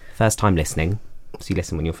is first time listening. So you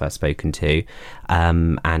listen when you're first spoken to,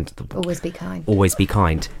 and always be kind. Always be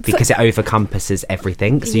kind, because it overcompasses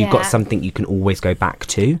everything. So you've got something you can always go back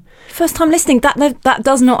to. First time listening, that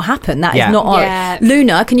does not happen. That is not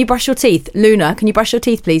Luna, can you brush your teeth? Luna, can you brush your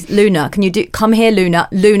teeth, please? Luna, can you come here, Luna?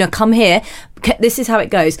 Luna, come here. This is how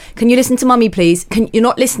it goes. Can you listen to mummy, please? You're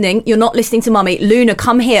not listening to mummy. Luna,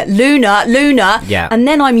 come here. Luna. Yeah. And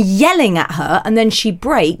then I'm yelling at her, and then she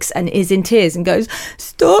breaks and is in tears and goes,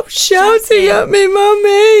 stop shouting at me,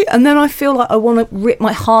 mummy. And then I feel like I want to rip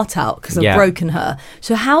my heart out because I've broken her.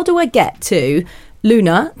 So how do I get to,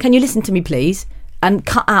 Luna, can you listen to me, please? And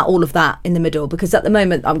cut out all of that in the middle, because at the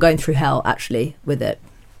moment I'm going through hell actually with it.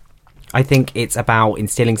 I think it's about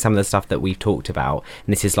instilling some of the stuff that we've talked about,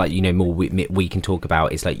 and this is like, you know, more we can talk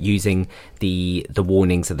about, is like using the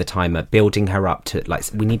warnings of the timer, building her up to, like,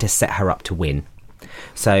 we need to set her up to win.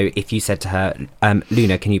 So if you said to her,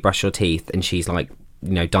 Luna, can you brush your teeth? And she's like,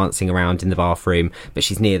 you know, dancing around in the bathroom, but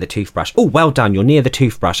she's near the toothbrush. Oh, well done, you're near the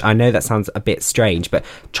toothbrush. I know that sounds a bit strange, but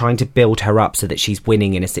trying to build her up so that she's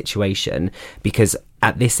winning in a situation, because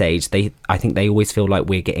at this age, I think they always feel like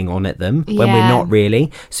we're getting on at them when we're not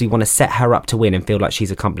really. So you want to set her up to win and feel like she's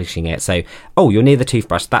accomplishing it. So, oh, you're near the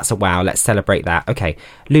toothbrush. That's a wow. Let's celebrate that. Okay,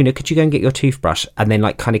 Luna, could you go and get your toothbrush? And then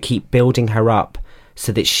like kind of keep building her up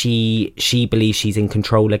so that she believes she's in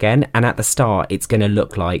control again. And at the start, it's going to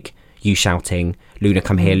look like you shouting, Luna,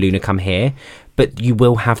 come here, Luna, come here. But you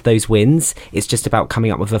will have those wins. It's just about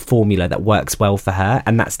coming up with a formula that works well for her,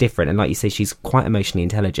 and that's different. And like you say, she's quite emotionally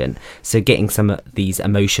intelligent. So getting some of these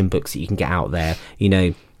emotion books that you can get out there, you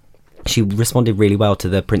know, she responded really well to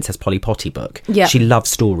the Princess Polly Potty book. Yeah. She loves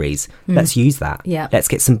stories. Let's use that. Yeah. Let's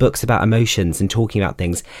get some books about emotions and talking about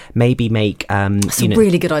things. Maybe make that's a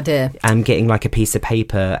really good idea. And getting like a piece of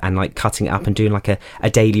paper and like cutting it up and doing like a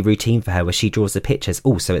daily routine for her where she draws the pictures.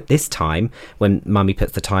 Also at this time when mummy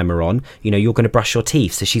puts the timer on, you know, you're going to brush your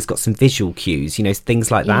teeth, so she's got some visual cues, you know, things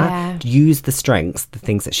like that. Use the strengths, the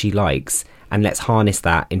things that she likes, and let's harness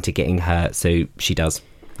that into getting her so she does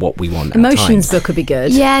what we want. Emotions book would be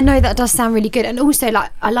good. Yeah, no, that does sound really good. And also, like,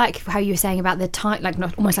 I like how you were saying about the time, like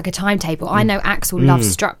not almost like a timetable. I know Axel loves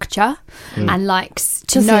structure and likes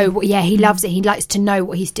to know what. Yeah, he loves it. He likes to know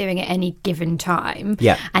what he's doing at any given time.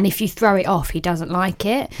 Yeah, and if you throw it off, he doesn't like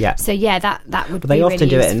it. Yeah. So yeah, that would. Well, they be often really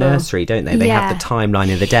do useful. it in nursery, don't they? They have the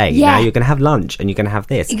timeline of the day. Yeah. Now you're going to have lunch and you're going to have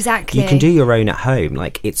this. Exactly. You can do your own at home.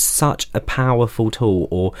 Like, it's such a powerful tool.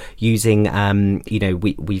 Or using, you know,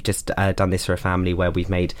 we've just done this for a family where we've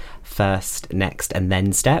made first, next and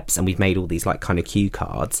then steps, and we've made all these like kind of cue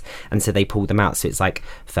cards, and so they pull them out. So it's like,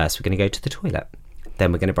 first we're going to go to the toilet,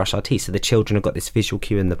 then we're going to brush our teeth. So the children have got this visual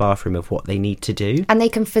cue in the bathroom of what they need to do, and they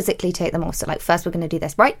can physically take them off. So like, first we're going to do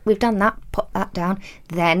this, right, we've done that, put that down,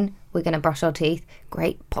 then we're going to brush our teeth.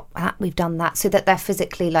 Great, pop that, we've done that. So that they're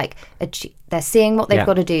physically like, they're seeing what they've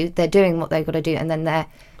got to do, they're doing what they've got to do, and then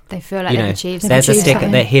they feel like they've achieved there's a sticker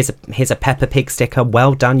something. there, here's a Peppa Pig sticker,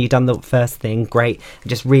 well done, you've done the first thing, great.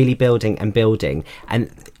 Just really building, and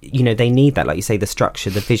they need that, like you say, the structure,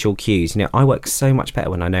 the visual cues. I work so much better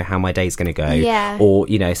when I know how my day's going to go. Yeah. Or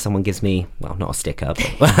someone gives me, well, not a sticker,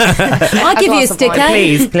 but I'll give you a sticker.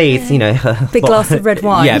 please Big glass of red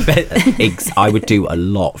wine. Yeah, but I would do a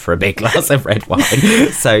lot for a big glass of red wine.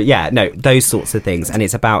 So those sorts of things. And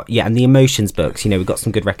it's about and the emotions books, we've got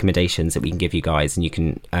some good recommendations that we can give you guys, and you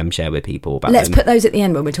can share with people about Let's them. put those at the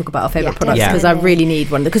end when we talk about our favourite products, because I really need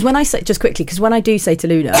one. Because when I say, just quickly, because when I do say to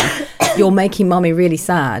Luna, you're making mummy really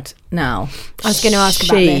sad now, I was going to ask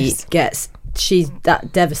about this.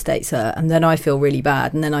 That devastates her, and then I feel really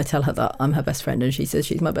bad, and then I tell her that I'm her best friend, and she says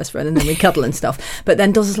she's my best friend, and then we cuddle and stuff. But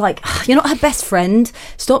then Doz is like, you're not her best friend,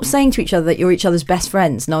 stop saying to each other that you're each other's best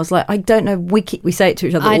friends. And I was like, I don't know, we say it to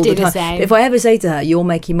each other all the time. Same. If I ever say to her, you're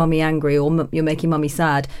making mummy angry, or you're making mummy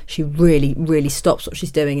sad, she really, really stops what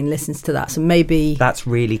she's doing and listens to that. So maybe that's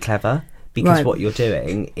really clever, because what you're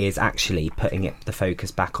doing is actually putting the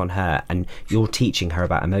focus back on her, and you're teaching her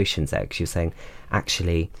about emotions there, because you're saying,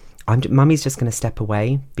 actually, mummy's just going to step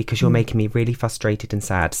away because you're making me really frustrated and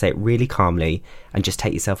sad. Say it really calmly and just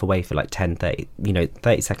take yourself away for like 10, 30,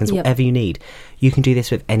 30 seconds, whatever you need. You can do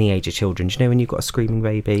this with any age of children. Do you know when you've got a screaming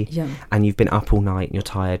baby and you've been up all night and you're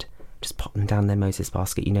tired? Just pop them down their Moses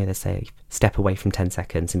basket. They're safe. Step away from 10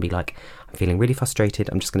 seconds and be like, I'm feeling really frustrated.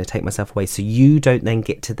 I'm just going to take myself away. So you don't then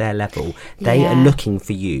get to their level. They are looking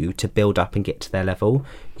for you to build up and get to their level.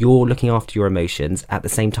 You're looking after your emotions at the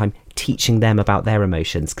same time teaching them about their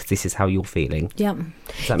emotions, because this is how you're feeling. Yeah. Does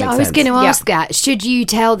that make sense? I was going to ask that. Should you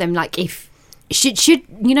tell them, like, if should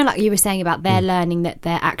like you were saying about their learning that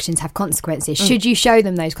their actions have consequences, should you show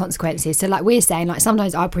them those consequences? So like we're saying, like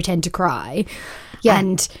sometimes I pretend to cry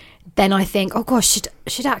and then I think, oh gosh,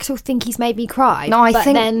 should Axel think he's made me cry? No,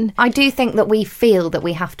 I do think that we feel that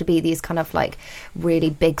we have to be these kind of like really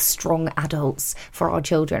big, strong adults for our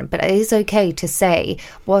children. But it is okay to say,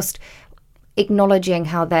 whilst acknowledging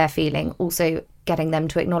how they're feeling, also getting them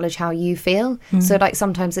to acknowledge how you feel. So like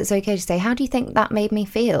sometimes it's okay to say, how do you think that made me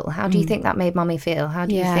feel? How do you think that made mummy feel? How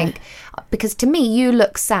do you think? Because to me, you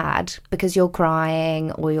look sad because you're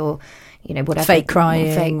crying, or you're whatever. Fake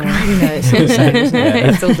crying. It's all the same, isn't it?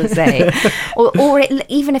 It's all the same. Or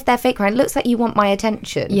even if they're fake crying, it looks like you want my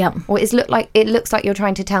attention. Yeah. Or it looks like you're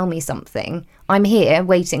trying to tell me something. I'm here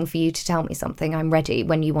waiting for you to tell me something. I'm ready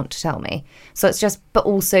when you want to tell me. So it's just, but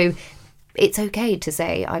also it's okay to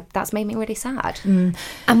say, that's made me really sad.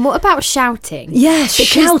 And what about shouting? Yes, because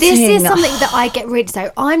shouting. This is something that I get rid of.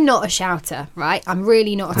 So I'm not a shouter, right? I'm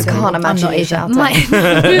really not. I can't imagine you shouting.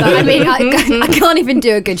 I can't even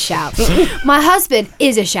do a good shout. My husband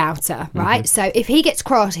is a shouter, right? So if he gets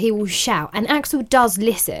cross, he will shout. And Axel does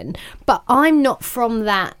listen, but I'm not from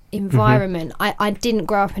that environment. I didn't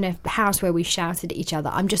grow up in a house where we shouted at each other.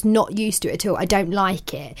 I'm just not used to it at all. I don't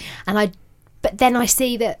like it. But then I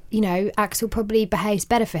see that, Axel probably behaves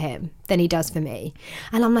better for him than he does for me.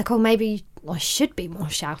 And I'm like, oh, maybe I should be more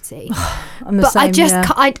shouty. I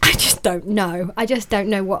just don't know. I just don't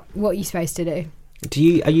know what you're supposed to do.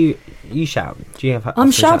 You shout? Do you have?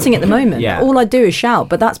 I'm shouting at the moment. Yeah. All I do is shout,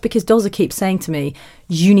 but that's because Doza keeps saying to me,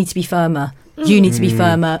 you need to be firmer. You need to be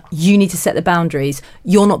firmer. You need to set the boundaries.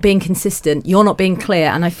 You're not being consistent. You're not being clear.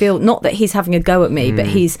 And I feel not that he's having a go at me, but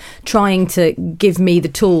he's trying to give me the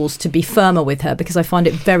tools to be firmer with her, because I find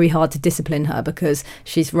it very hard to discipline her because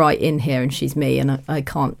she's right in here and she's me, and I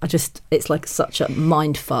can't. It's like such a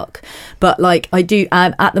mind fuck. But like I do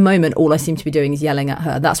at the moment, all I seem to be doing is yelling at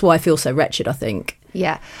her. That's why I feel so wretched, I think.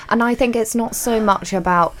 Yeah, and I think it's not so much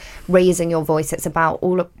about raising your voice. It's about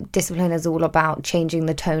discipline is all about changing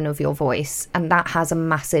the tone of your voice, and that has a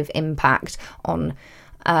massive impact on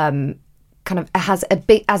it has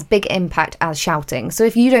as big impact as shouting. So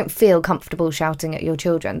if you don't feel comfortable shouting at your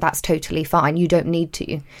children, that's totally fine. You don't need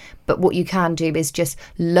to. But what you can do is just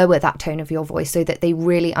lower that tone of your voice so that they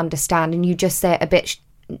really understand, and you just say it a bit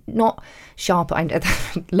not sharper, I know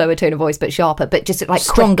lower tone of voice, but sharper, but just like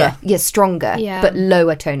stronger. Quicker. Yeah, stronger, but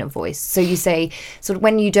lower tone of voice. So you say sort of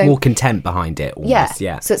when you don't... More content behind it almost,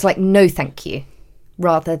 yeah. So it's like, no thank you,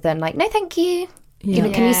 rather than like, no thank you.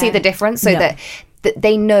 Can you see the difference? So that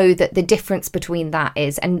they know that the difference between that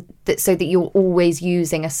is, and that so that you're always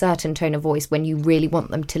using a certain tone of voice when you really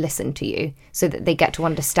want them to listen to you, so that they get to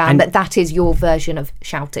understand that is your version of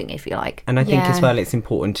shouting, if you like. And I think as well, it's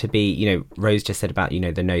important to be, Rose just said about,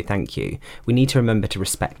 the no thank you. We need to remember to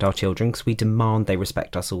respect our children, because we demand they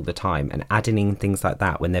respect us all the time. And adding in things like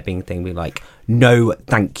that when they're being we like, no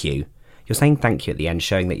thank you. you're saying thank you at the end,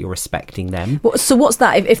 showing that you're respecting them. So what's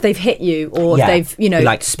that if they've hit you or if they've, you know,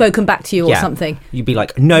 like, spoken back to you or something? You'd be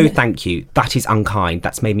like, no, thank you. That is unkind.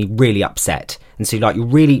 That's made me really upset. And so, like, you're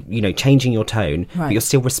really, you know, changing your tone, but you're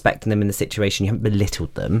still respecting them in the situation. You haven't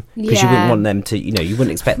belittled them because you wouldn't want them to, you know, you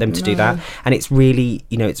wouldn't expect them to do that. And it's really,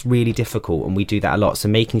 you know, it's really difficult. And we do that a lot. So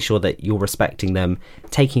making sure that you're respecting them,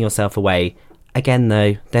 taking yourself away. Again,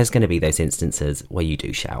 though, there's going to be those instances where you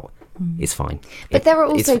do shout. It's fine. But there are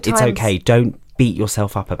also times... It's okay. Don't beat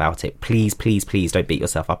yourself up about it. Please, please, please don't beat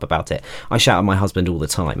yourself up about it. I shout at my husband all the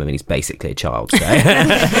time. I mean, he's basically a child, so...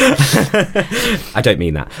 I don't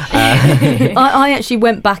mean that. I actually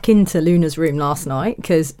went back into Luna's room last night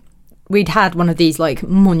because we'd had one of these, like,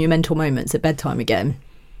 monumental moments at bedtime again.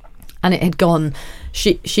 And it had gone...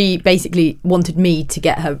 She basically wanted me to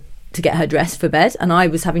get her dressed for bed, and I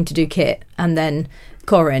was having to do Kit, and then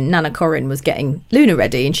Nana Corin was getting Luna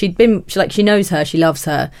ready, and she knows her, she loves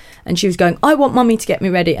her, and she was going, I want mummy to get me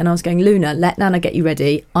ready, and I was going, Luna, let Nana get you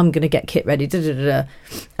ready, I'm gonna get Kit ready,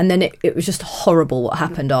 and then it was just horrible what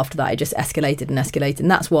happened after that. It just escalated,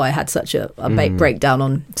 and that's why I had such a breakdown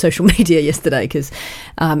on social media yesterday, because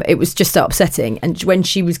it was just so upsetting. And when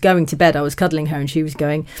she was going to bed, I was cuddling her and she was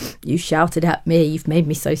going, you shouted at me, you've made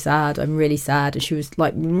me so sad, I'm really sad, and she was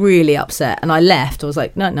like really upset, and I left. I was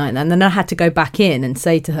like, no, and then I had to go back in and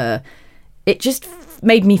say to her, it just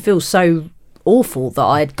made me feel so awful that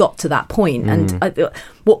I had got to that point. And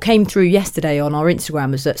what came through yesterday on our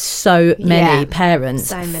Instagram was that so many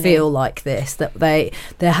parents feel like this, that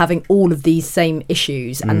they're having all of these same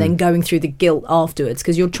issues and then going through the guilt afterwards,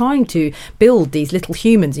 because you're trying to build these little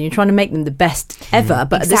humans and you're trying to make them the best ever,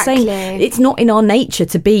 but at the same, it's not in our nature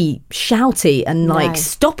to be shouty and like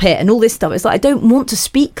stop it and all this stuff. It's like, I don't want to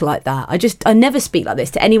speak like that. I never speak like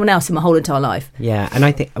this to anyone else in my whole entire life. Yeah, and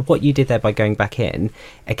I think what you did there by going back in,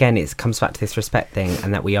 again, it comes back to this respect thing,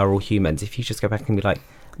 and that we are all humans. If you just go back and be like,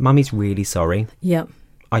 Mummy's really sorry. Yeah.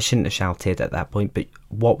 I shouldn't have shouted at that point, but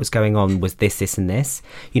what was going on was this and this.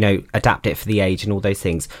 You know, adapt it for the age and all those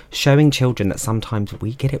things. Showing children that sometimes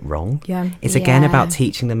we get it wrong. Yeah. It's again about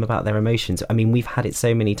teaching them about their emotions. I mean, we've had it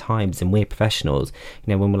so many times, and we're professionals.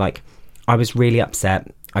 You know, when we're like, I was really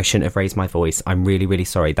upset, I shouldn't have raised my voice, I'm really, really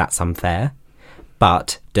sorry, that's unfair.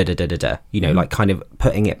 But you know, like kind of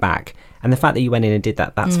putting it back. And the fact that you went in and did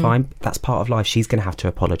that, that's fine. That's part of life. She's going to have to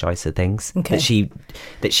apologise for things that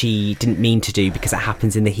she didn't mean to do because it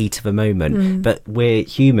happens in the heat of a moment. But we're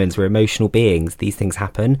humans, we're emotional beings. These things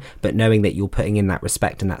happen. But knowing that you're putting in that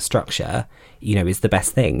respect and that structure, you know, is the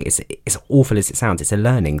best thing. It's awful as it sounds. It's a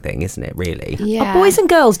learning thing, isn't it, really? Yeah. Are boys and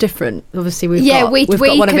girls different? Obviously, we've got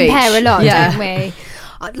one of each. Compare a lot, don't we?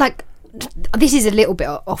 Like, this is a little bit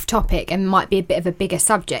off topic and might be a bit of a bigger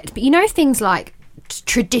subject, but you know, things like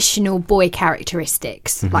traditional boy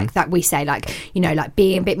characteristics, like that we say, like, you know, like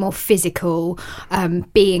being a bit more physical,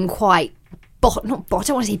 being quite I don't want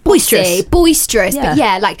to say boisterous,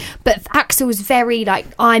 but but Axel's very like,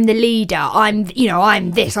 I'm the leader, I'm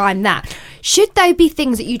this, I'm that. Should they be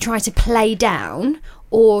things that you try to play down,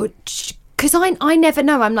 or because I never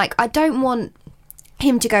know, I'm like, I don't want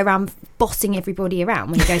him to go around bossing everybody around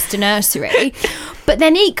when he goes to nursery, but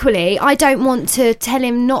then equally I don't want to tell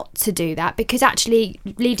him not to do that, because actually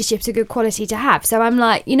leadership's a good quality to have. So I'm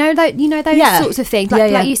like, those sorts of things,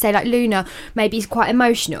 like you say, like Luna maybe is quite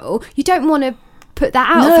emotional, you don't want to put that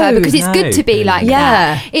out of her, because it's good to be like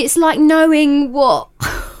that. It's like knowing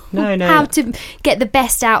how to get the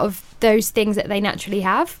best out of those things that they naturally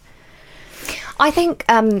have. I think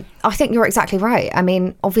you're exactly right. I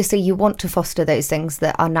mean, obviously you want to foster those things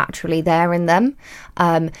that are naturally there in them.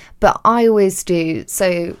 But I always do.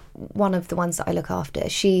 So one of the ones that I look after,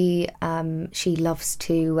 she loves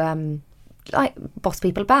to like boss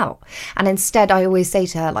people about. And instead I always say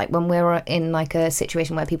to her, like when we're in like a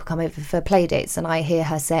situation where people come over for play dates and I hear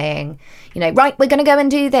her saying, right, we're going to go and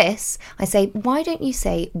do this. I say, why don't you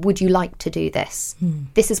say, would you like to do this?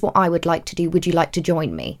 This is what I would like to do. Would you like to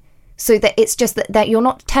join me? So that it's just that you're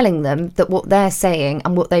not telling them that what they're saying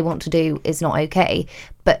and what they want to do is not okay,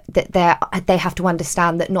 but that they have to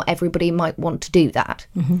understand that not everybody might want to do that.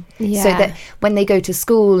 So that when they go to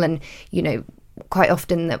school, and quite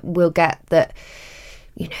often that we'll get that,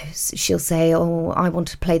 she'll say, oh, I want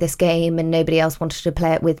to play this game and nobody else wanted to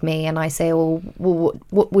play it with me, and I say, oh, well,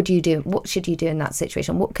 what would you do? What should you do in that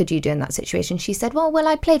situation? What could you do in that situation? She said, well,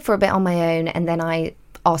 I played for a bit on my own, and then I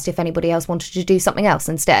asked if anybody else wanted to do something else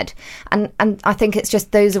instead. And I think it's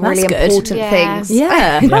just those are really important things.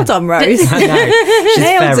 Yeah. Well done, Rose. I know. She's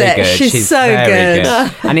Nailed very it. good. She's so very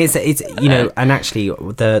good. And it's and actually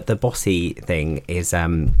the bossy thing is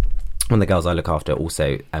one of the girls I look after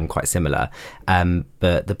also quite similar.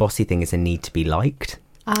 But the bossy thing is a need to be liked.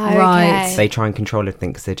 Oh, Right. okay. They try and control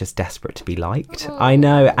everything because they're just desperate to be liked. I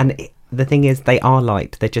know, and the thing is, they are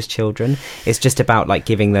liked. They're just children. It's just about like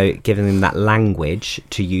giving them that language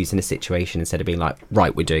to use in a situation instead of being like,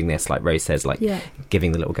 right, we're doing this. Like Rose says, like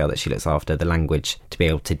giving the little girl that she looks after the language to be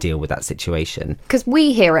able to deal with that situation. Because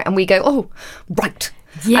we hear it and we go, oh, right.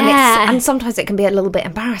 Yeah. And sometimes it can be a little bit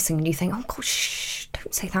embarrassing and you think, oh, gosh, shh,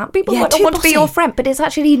 don't say that. People Yeah, might too not want to be bossy. your friend, but it's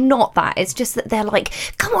actually not that. It's just that they're like,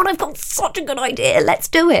 come on, I've got such a good idea. Let's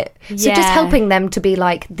do it. So just Yeah. helping them to be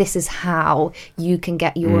like, this is how you can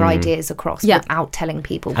get your ideas across without telling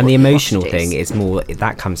people. And the what you want emotional to do. thing is more,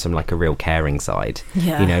 that comes from like a real caring side.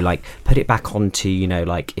 Yeah. You know, like put it back onto, you know,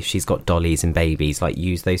 like if she's got dollies and babies, like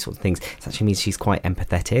use those sorts of things. It actually means she's quite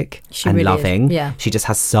empathetic and really is. loving. Yeah. She just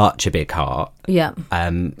has such a big heart. Yeah.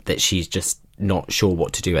 That she's just not sure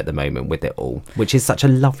what to do at the moment with it all, which is such a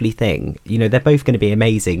lovely thing. You know, they're both going to be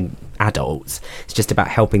amazing adults. It's just about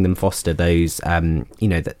helping them foster those, you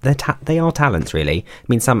know, that they are talents, really. I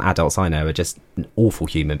mean, some adults I know are just awful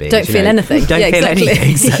human beings. Don't you feel know? anything. Don't Yeah, feel exactly.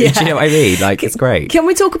 anything. So, Yeah. do you know what I mean? Like, it's great. Can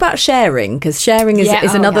we talk about sharing? Because sharing is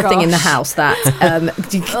Yeah, another oh thing in the gosh. house that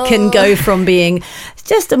can go from being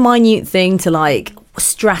just a minute thing to like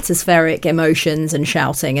stratospheric emotions and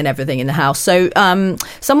shouting and everything in the house. So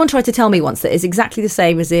someone tried to tell me once that it's exactly the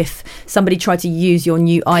same as if somebody tried to use your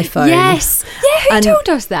new iPhone. Yes. Yeah, who And- told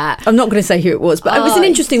us that? I'm not going to say who it was, but it was an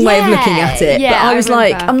interesting way of looking at it. yeah, but I I was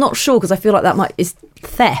like, remember. I'm not sure because I feel like that is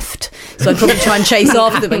theft. So I'd probably try and chase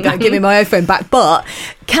after them and go, give me my iPhone back. But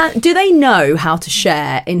do they know how to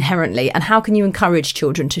share inherently? And how can you encourage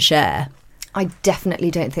children to share? I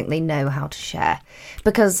definitely don't think they know how to share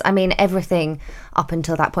because, I mean, everything up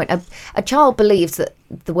until that point, a child believes that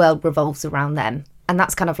the world revolves around them. And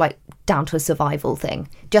that's kind of like down to a survival thing.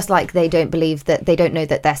 Just like they don't know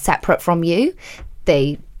that they're separate from you.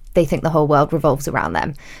 They think the whole world revolves around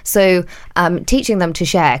them. So teaching them to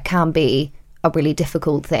share can be a really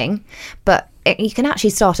difficult thing, but you can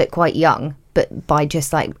actually start it quite young. But by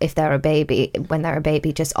just like, if they're a baby, when they're a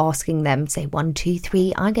baby, just asking them, say 1, 2,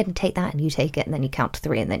 3, I'm going to take that, and you take it, and then you count to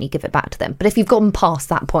 3, and then you give it back to them. But if you've gotten past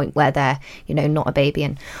that point where they're, you know, not a baby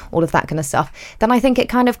and all of that kind of stuff, then I think it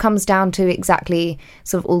kind of comes down to exactly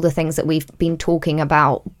sort of all the things that we've been talking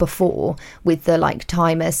about before with the like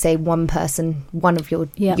timers, say one of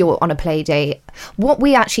you're on a play date. What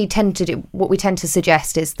we actually tend to do, what we tend to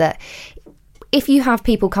suggest is that if you have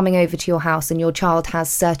people coming over to your house and your child has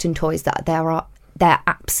certain toys that are their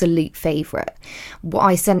absolute favourite, what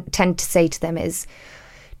I tend to say to them is,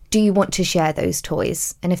 do you want to share those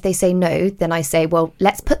toys? And if they say no, then I say, well,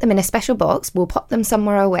 let's put them in a special box. We'll pop them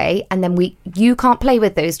somewhere away. And then you can't play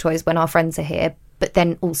with those toys when our friends are here, but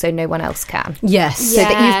then also no one else can. Yes.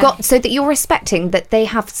 So that you're respecting that they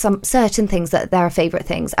have some certain things that they're favourite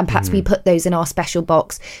things, and perhaps we put those in our special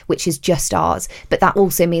box, which is just ours. But that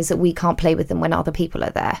also means that we can't play with them when other people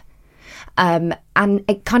are there. And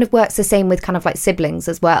it kind of works the same with kind of like siblings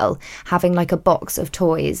as well, having like a box of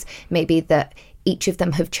toys, maybe that each of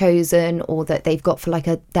them have chosen or that they've got for like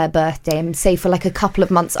their birthday, and say for like a couple of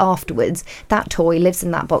months afterwards that toy lives in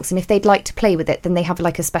that box, and if they'd like to play with it, then they have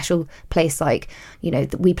like a special place, like, you know,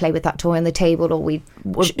 that we play with that toy on the table,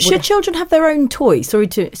 or should children have their own toys? Sorry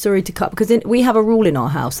to cut, because we have a rule in our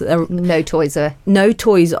house that no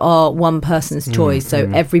toys are one person's toys, so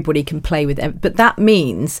everybody can play with them. But that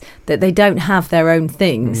means that they don't have their own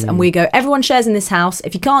things, and we go, everyone shares in this house.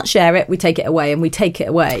 If you can't share it, we take it away, and we take it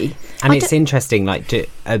away. And it's interesting, like,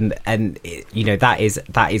 and you know, that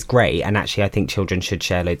is great. And actually, I think children should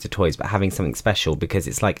share loads of toys, but having something special, because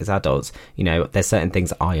it's like, as adults, you know, there's certain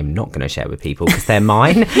things I am not going to share with people because they're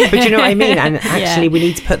mine. But you know what I mean? And actually, we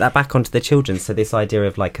need to put that back onto the children. So this idea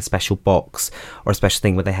of like a special box or a special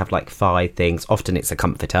thing where they have like 5 things. Often it's a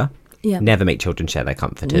comforter. Yeah. Never make children share their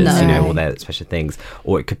comforters, you know, or their special things.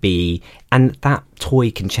 Or it could be, and that toy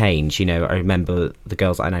can change. You know, I remember the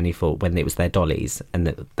girls I nanny for when it was their dollies, and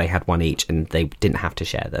that they had one each, and they didn't have to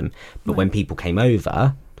share them. But when people came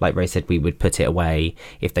over, like Ray said, we would put it away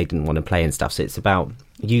if they didn't want to play and stuff. So it's about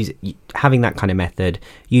having that kind of method,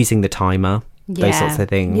 using the timer. Those sorts of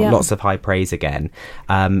things. Lots of high praise again,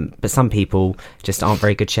 but some people just aren't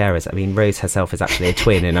very good sharers. I mean, Rose herself is actually a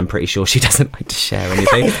twin, and I'm pretty sure she doesn't like to share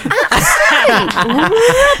anything.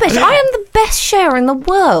 rubbish. I am the best sharer in the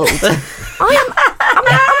world. I'm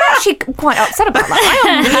actually quite upset about that. I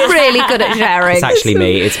am really good at sharing. It's actually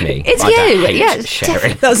me. It's me. It's I you. don't hate Yeah, it's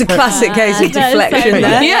sharing. That was a classic case of deflection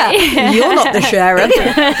there. Yeah, you're not the sharer.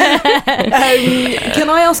 Can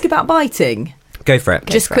I ask about biting? Go for it.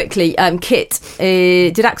 Just quickly, Kit,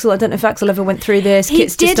 did Axel? I don't know if Axel ever went through this.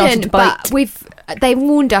 Kit's just started to bite. But they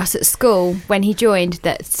warned us at school when he joined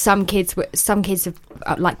that some kids have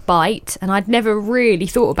like bite, and I'd never really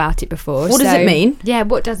thought about it before. What does it mean? Yeah,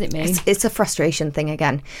 what does it mean? It's a frustration thing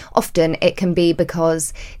again. Often it can be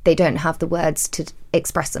because they don't have the words to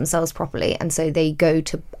express themselves properly, and so they go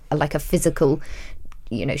to like a physical,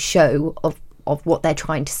 show of what they're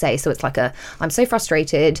trying to say. So it's like I'm so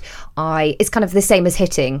frustrated. It's kind of the same as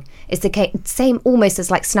hitting. It's the same almost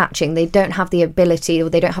as like snatching. They don't have the ability, or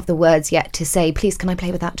they don't have the words yet to say, please, can I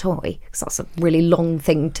play with that toy? Because that's a really long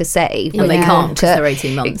thing to say. Well, they can't because they're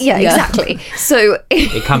 18 months. Yeah, exactly. So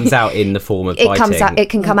it comes out in the form of biting. It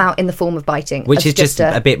can come out in the form of biting. Which is just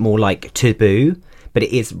a bit more like taboo. But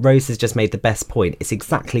it is, Rose has just made the best point. It's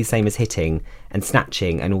exactly the same as hitting and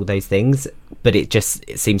snatching and all those things, but it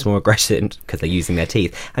seems more aggressive because they're using their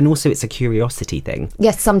teeth. And also it's a curiosity thing.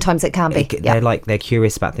 Yes, sometimes it can be. They're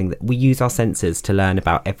curious about things. We use our senses to learn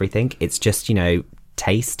about everything. It's just,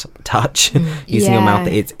 taste, touch, using your mouth.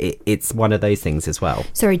 It's one of those things as well.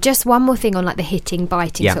 Sorry, just one more thing on like the hitting,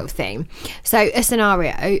 biting sort of thing. So a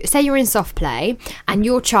scenario, say you're in soft play and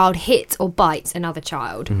your child hits or bites another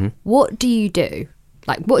child. What do you do?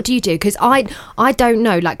 Like, what do you do? Because I don't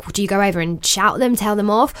know. Like, do you go over and shout them, tell them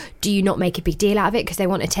off? Do you not make a big deal out of it because they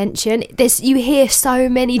want attention? You hear so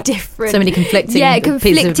many different, so many conflicting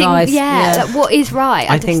pieces of advice. Like, what is right?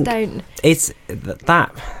 I think don't. It's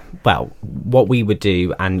that. Well, what we would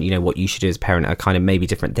do and, what you should do as a parent are kind of maybe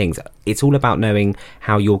different things. It's all about knowing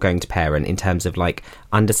how you're going to parent in terms of like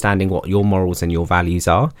understanding what your morals and your values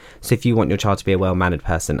are. So if you want your child to be a well-mannered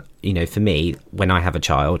person, for me, when I have a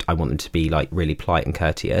child, I want them to be like really polite and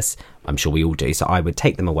courteous. I'm sure we all do. So I would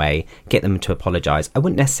take them away, get them to apologise. I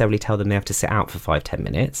wouldn't necessarily tell them they have to sit out for 5-10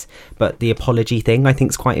 minutes, but the apology thing I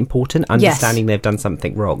think is quite important, understanding they've done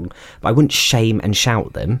something wrong. But I wouldn't shame and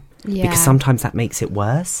shout them. Because sometimes that makes it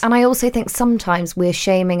worse. And I also think sometimes we're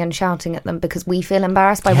shaming and shouting at them because we feel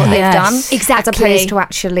embarrassed by what they've done. Exactly. As opposed to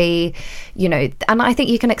actually, and I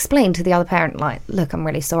think you can explain to the other parent, like, look, I'm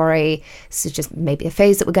really sorry. This is just maybe a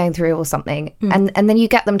phase that we're going through or something. And then you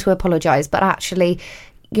get them to apologise. But actually,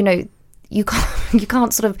 you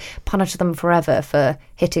can't sort of punish them forever for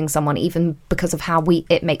hitting someone, even because of how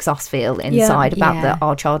it makes us feel inside about that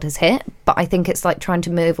our child has hit. But I think it's like trying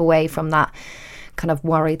to move away from that kind of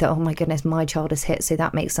worry that, oh my goodness, my child is hit, so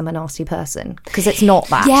that makes them a nasty person, because it's not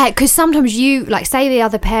that. Yeah, because sometimes you, like, say the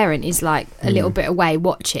other parent is like a little bit away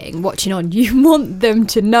watching on, you want them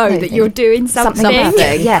to know that you're doing something.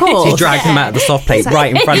 Yeah, so you drag them out of the soft plate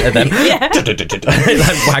right in front of them. That'd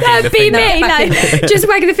be me, like just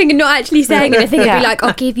wagging the finger, not actually saying anything. It'd be like,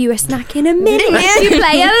 I'll give you a snack in a minute if you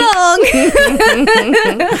play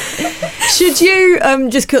along. Should you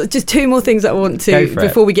just two more things that I want to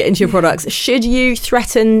before we get into your products? Should you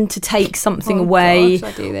threaten to take something away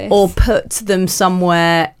or put them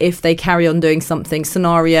somewhere if they carry on doing something?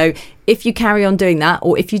 Scenario: if you carry on doing that,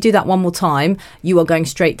 or if you do that one more time, you are going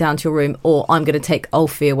straight down to your room, or I'm going to take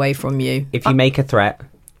Ulfie away from you. If you make a threat,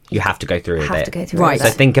 you have to go through with it. Right. So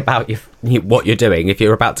think about what you're doing. If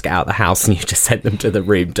you're about to get out of the house and you just sent them to the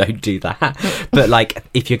room, don't do that. But like,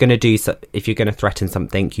 if you're going to threaten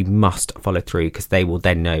something, you must follow through, because they will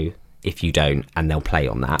then know if you don't, and they'll play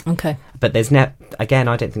on that. Okay. But again,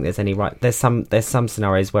 I don't think there's any right. There's some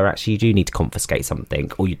scenarios where actually you do need to confiscate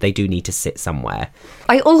something, or they do need to sit somewhere.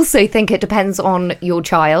 I also think it depends on your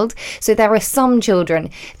child. So there are some children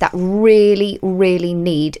that really, really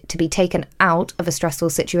need to be taken out of a stressful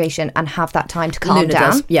situation and have that time to calm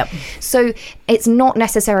down. Does. Yep. So it's not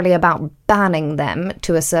necessarily about banning them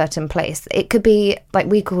to a certain place. It could be, like,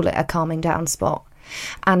 we call it a calming down spot,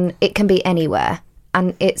 and it can be anywhere.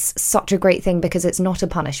 And it's such a great thing because it's not a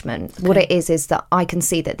punishment. Okay. What it is that I can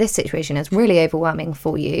see that this situation is really overwhelming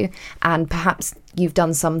for you, and perhaps you've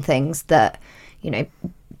done some things that,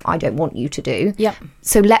 I don't want you to do. Yep.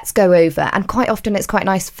 So let's go over. And quite often it's quite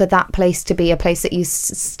nice for that place to be a place that you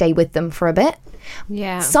stay with them for a bit.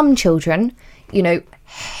 Yeah. Some children,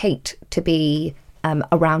 hate to be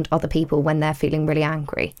around other people when they're feeling really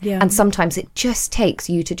angry. Yeah. And sometimes it just takes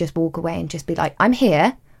you to just walk away and just be like, I'm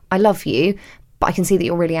here, I love you, but I can see that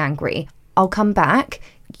you're really angry. I'll come back.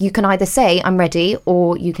 You can either say I'm ready,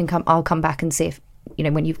 or I'll come back and see if,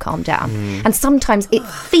 when you've calmed down. And sometimes it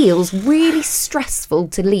feels really stressful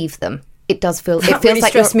to leave them. It does feel, it feels really like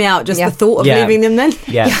stress me out, just the thought of leaving them then.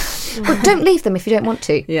 Yeah. Well, don't leave them if you don't want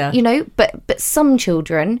to. Yeah. But some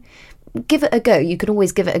children, give it a go. You can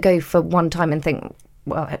always give it a go for one time and think,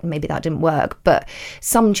 well, maybe that didn't work. But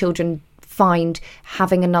some children find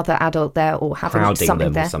having another adult there, or having crowding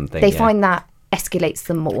something there, they find that escalates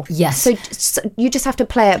them more. Yes. So you just have to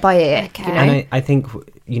play it by ear. Okay. And I think,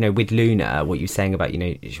 with Luna, what you're saying about,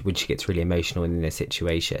 when she gets really emotional in those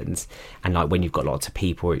situations, and like when you've got lots of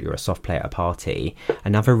people or you're a soft play at a party,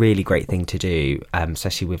 another really great thing to do,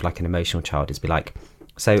 especially with like an emotional child, is be like,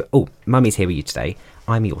 so, mummy's here with you today.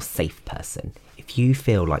 I'm your safe person. If you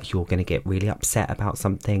feel like you're going to get really upset about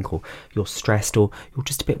something, or you're stressed, or you're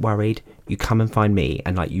just a bit worried, you come and find me,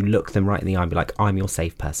 and like you look them right in the eye and be like, I'm your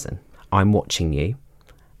safe person. I'm watching you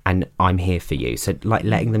and I'm here for you. So like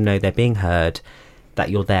letting them know they're being heard, that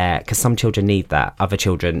you're there, because some children need that. Other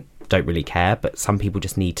children don't really care, but some people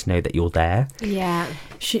just need to know that you're there. Yeah.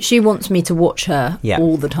 She wants me to watch her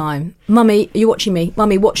all the time. Mummy, are you watching me?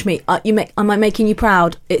 Mummy, watch me. Am I making you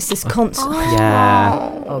proud? It's this constant.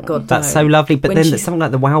 Yeah. Oh God, that's so lovely. But then something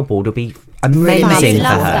like the wow board will be amazing for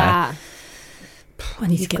her. That. I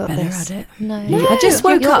need to get better at it. No. I just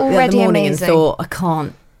woke up the other morning amazing. and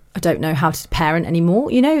thought, I don't know how to parent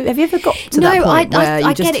anymore. Have you ever got to that point where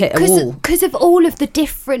you just hit a wall? Because of all of the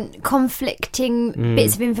different conflicting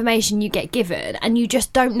bits of information you get given, and you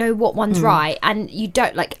just don't know what one's right, and you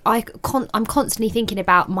don't I'm constantly thinking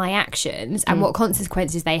about my actions and what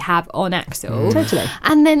consequences they have on Axel. Totally.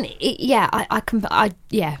 And then But it's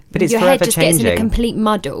your forever head just gets in a changing. complete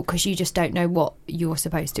muddle because you just don't know what you're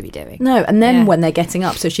supposed to be doing. No, and then when they're getting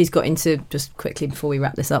up, so she's got into, just quickly before we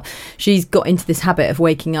wrap this up, she's got into this habit of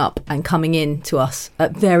waking up and coming in to us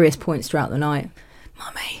at various points throughout the night.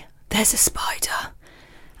 Mummy, there's a spider.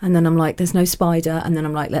 And then I'm like, there's no spider. And then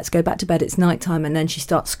I'm like, let's go back to bed. It's nighttime. And then she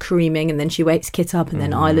starts screaming, and then she wakes Kit up, and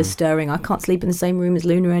then Isla's stirring. I can't sleep in the same room as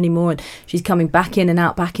Luna anymore. And she's coming back in and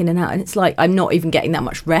out. And it's like, I'm not even getting that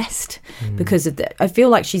much rest because of I feel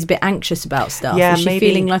like she's a bit anxious about stuff. Yeah, Is she maybe.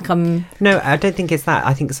 feeling like I'm... No, I don't think it's that.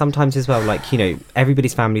 I think sometimes as well, like,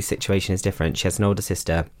 everybody's family situation is different. She has an older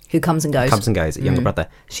sister Who comes and goes. A younger brother.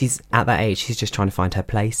 She's at that age, she's just trying to find her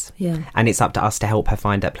place. Yeah. And it's up to us to help her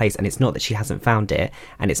find that place. And it's not that she hasn't found it,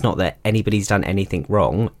 and it's not that anybody's done anything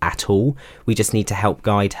wrong at all. We just need to help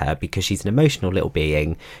guide her, because she's an emotional little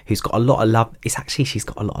being who's got a lot of love. She's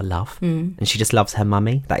got a lot of love, and she just loves her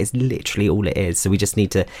mummy. That is literally all it is. So we just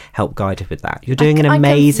need to help guide her with that. You're doing an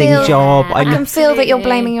amazing job. I can feel that you're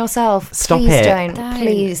blaming yourself. Stop Please it. don't.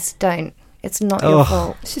 Please don't. It's not your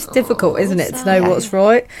fault. It's just difficult, isn't it, to know what's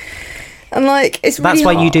right? And like, it's really that's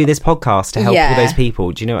why hard. you do this podcast, to help all those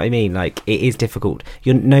people. Do you know what I mean? Like, it is difficult.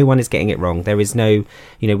 No one is getting it wrong. There is no,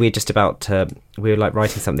 we're just about to, we were like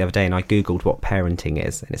writing something the other day, and I googled what parenting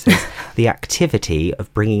is, and it says the activity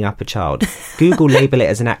of bringing up a child. Google label it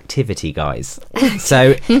as an activity, guys.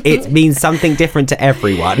 So it means something different to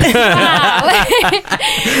everyone. So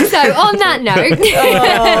on that note,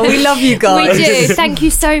 we love you guys. We do. Thank you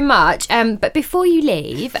so much. But before you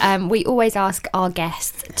leave, we always ask our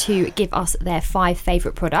guests to give us their 5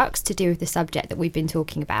 favourite products to do with the subject that we've been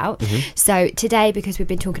talking about. So today, because we've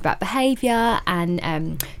been talking about behaviour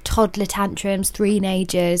and toddler tantrums,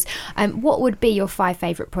 teenagers, what would be your 5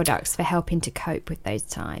 favourite products for helping to cope with those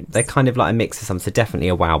times? They're kind of like a mix of some, so definitely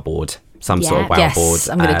a wow board. Some sort of wow Yes, board.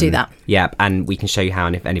 I'm going to do that. Yeah, and we can show you how,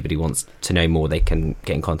 and if anybody wants to know more, they can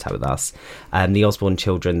get in contact with us. The Osborne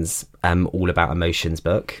Children's All About Emotions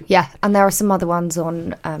book. Yeah, and there are some other ones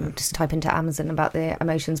on, just type into Amazon about the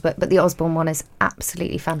emotions book, but the Osborne one is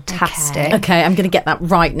absolutely fantastic. Okay, I'm going to get that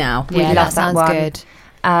right now. We Yeah, love that that sounds one. good.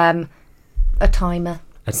 A timer.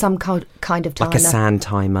 Some kind of timer. Like a sand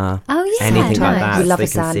timer. Oh, yeah. Anything Sand like timer. that. We so love they a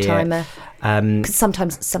can sand see it. timer. Um,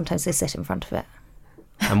 Sometimes they sit in front of it.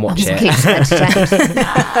 and watch it. Keeps them entertained.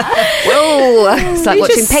 Whoa! It's like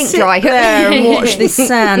watching paint dry. There and watch the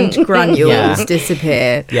sand granules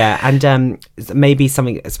disappear. Yeah, and maybe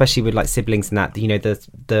something, especially with like siblings and that,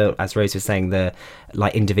 the as Rose was saying, the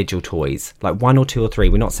like individual toys, like 1 or 2 or 3.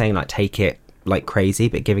 We're not saying like take it like crazy,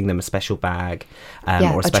 but giving them a special bag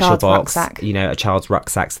or a special child's box, rucksack. a child's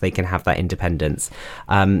rucksack, so they can have that independence.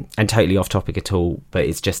 And totally off topic at all, but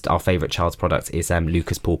it's just our favourite child's product is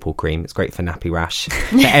Lucas Paw Paw Cream. It's great for nappy rash,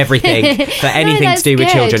 for everything, for anything to do with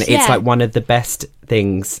good, children. yeah. It's like one of the best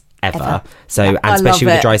things ever. So, and I especially love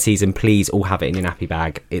with the it. dry season, please all have it in your nappy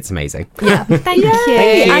bag. It's amazing. Yeah. Thank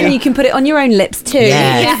you. And you can put it on your own lips too.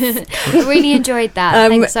 Yeah. Yes. I really enjoyed that.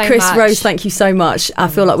 Thanks so Chris, much. Rose, thank you so much. I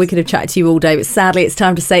feel like we could have chatted to you all day, but sadly it's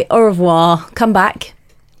time to say au revoir. Come back.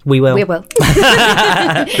 We will. We will.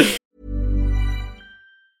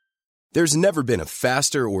 There's never been a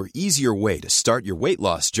faster or easier way to start your weight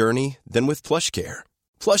loss journey than with PlushCare.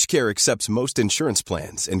 PlushCare accepts most insurance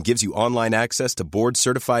plans and gives you online access to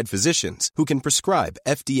board-certified physicians who can prescribe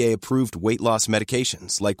FDA-approved weight loss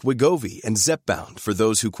medications like Wegovy and Zepbound for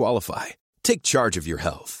those who qualify. Take charge of your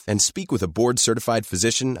health and speak with a board-certified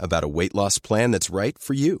physician about a weight loss plan that's right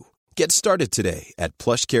for you. Get started today at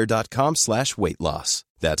plushcare.com/weight-loss.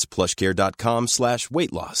 That's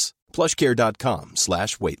plushcare.com/weight-loss.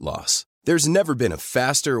 plushcare.com/weight-loss. There's never been a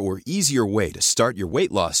faster or easier way to start your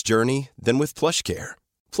weight loss journey than with PlushCare.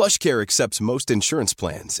 PlushCare accepts most insurance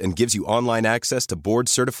plans and gives you online access to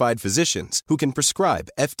board-certified physicians who can prescribe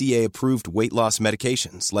FDA-approved weight loss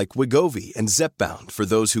medications like Wegovy and Zepbound for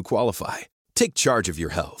those who qualify. Take charge of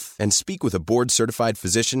your health and speak with a board-certified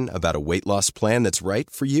physician about a weight loss plan that's right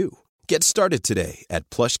for you. Get started today at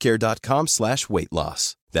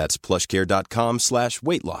plushcare.com/weight-loss. That's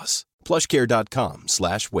plushcare.com/weight-loss.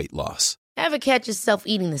 plushcare.com/weight-loss. Ever catch yourself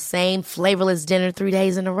eating the same flavorless dinner 3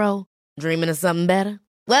 days in a row? Dreaming of something better?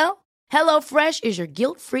 Well, HelloFresh is your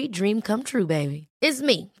guilt-free dream come true, baby. It's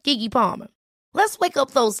me, Keke Palmer. Let's wake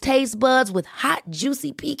up those taste buds with hot,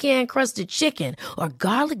 juicy pecan-crusted chicken or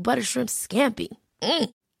garlic butter shrimp scampi.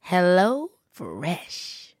 Hello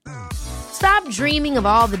Fresh. Stop dreaming of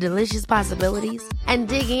all the delicious possibilities and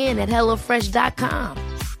dig in at HelloFresh.com.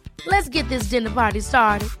 Let's get this dinner party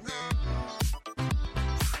started.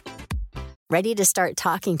 Ready to start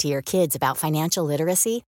talking to your kids about financial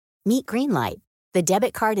literacy? Meet Greenlight, the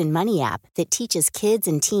debit card and money app that teaches kids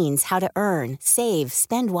and teens how to earn, save,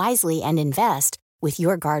 spend wisely, and invest with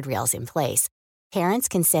your guardrails in place. Parents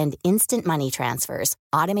can send instant money transfers,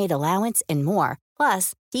 automate allowance, and more.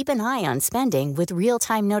 Plus, keep an eye on spending with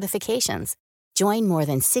real-time notifications. Join more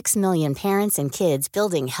than 6 million parents and kids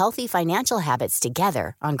building healthy financial habits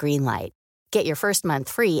together on Greenlight. Get your first month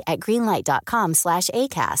free at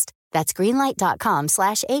greenlight.com/ACAST. That's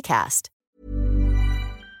greenlight.com/ACAST.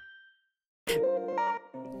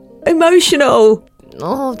 Emotional.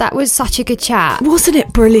 Oh, that was such a good chat. Wasn't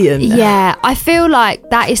it brilliant? Yeah, I feel like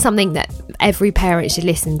that is something that every parent should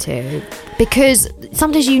listen to, because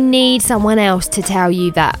sometimes you need someone else to tell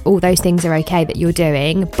you that all those things are okay that you're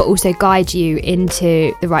doing, but also guide you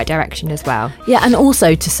into the right direction as well. Yeah, and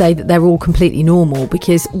also to say that they're all completely normal,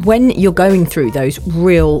 because when you're going through those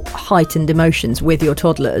real heightened emotions with your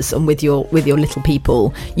toddlers and with your little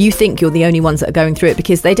people, you think you're the only ones that are going through it,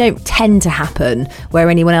 because they don't tend to happen where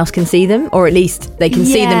anyone else can see them, or at least they can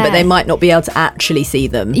see them, but they might not be able to actually see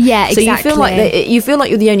them. Yeah, exactly. So you feel like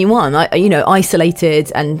you're the only one, isolated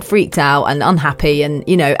and freaked out and unhappy, and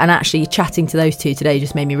actually chatting to those two today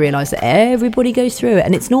just made me realise that everybody goes through it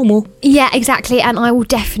and it's normal. Yeah, exactly. And I will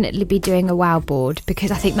definitely be doing a wow board,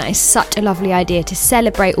 because I think that is such a lovely idea to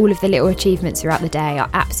celebrate all of the little achievements throughout the day. I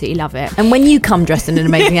absolutely love it. And when you come dressed in an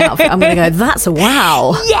amazing outfit, I'm going to go, that's a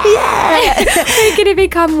wow. Yeah. They're going to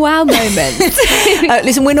become wow moments.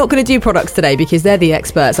 Listen, we're not going to do products today because they're the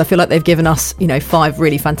experts. I feel like they've given us 5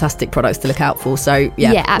 really fantastic products to look out for. So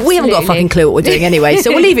yeah, absolutely. We haven't got a fucking clue what we're doing anyway,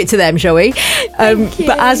 so we'll leave it to them, shall we?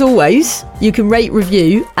 But as always, you can rate,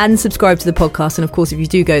 review and subscribe to the podcast, and of course if you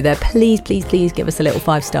do go there, please give us a little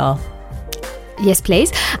 5-star. Yes,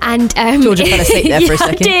 please. And Georgia fell asleep there for a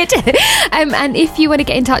second. I did. And if you want to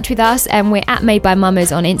get in touch with us, we're at Made by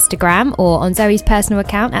Mamas on Instagram, or on Zoe's personal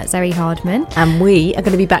account at Zoe Hardman. And we are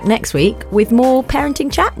going to be back next week with more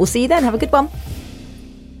parenting chat. We'll see you then. Have a good one.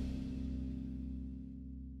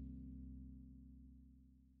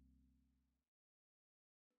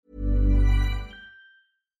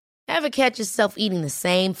 Ever catch yourself eating the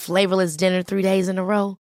same flavorless dinner 3 days in a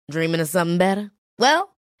row? Dreaming of something better?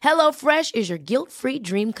 Well, HelloFresh is your guilt-free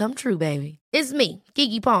dream come true, baby. It's me,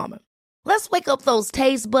 Keke Palmer. Let's wake up those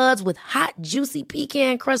taste buds with hot, juicy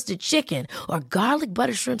pecan-crusted chicken or garlic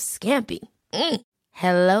butter shrimp scampi.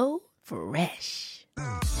 Hello Fresh.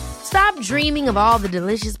 Stop dreaming of all the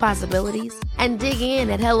delicious possibilities and dig in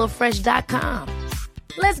at HelloFresh.com.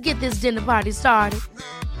 Let's get this dinner party started.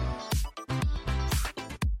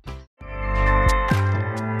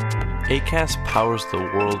 Acast powers the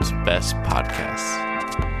world's best podcasts.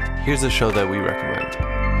 Here's a show that we recommend.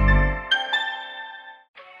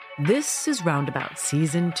 This is Roundabout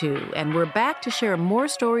Season 2, and we're back to share more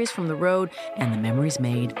stories from the road and the memories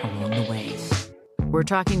made along the way. We're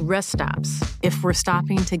talking rest stops. If we're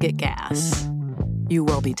stopping to get gas, you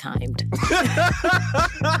will be timed.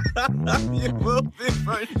 You will be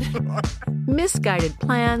for sure. Misguided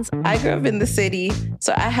plans. I grew up in the city,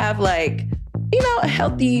 so I have a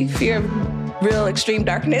healthy fear of real extreme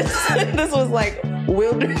darkness. This was like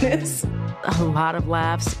wilderness. A lot of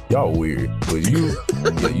laughs. Y'all weird, but you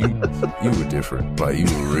were different. Like, you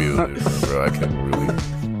were real different, bro. I can't really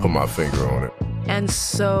put my finger on it. And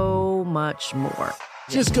so much more.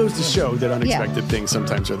 Just goes to show that unexpected things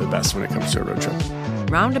sometimes are the best when it comes to a road trip.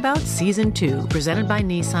 Roundabout Season 2, presented by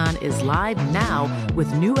Nissan, is live now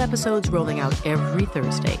with new episodes rolling out every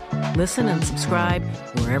Thursday. Listen and subscribe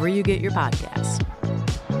wherever you get your podcasts.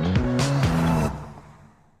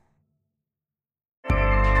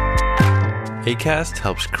 Acast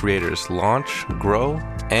helps creators launch, grow,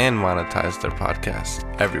 and monetize their podcasts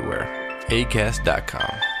everywhere.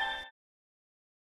 Acast.com.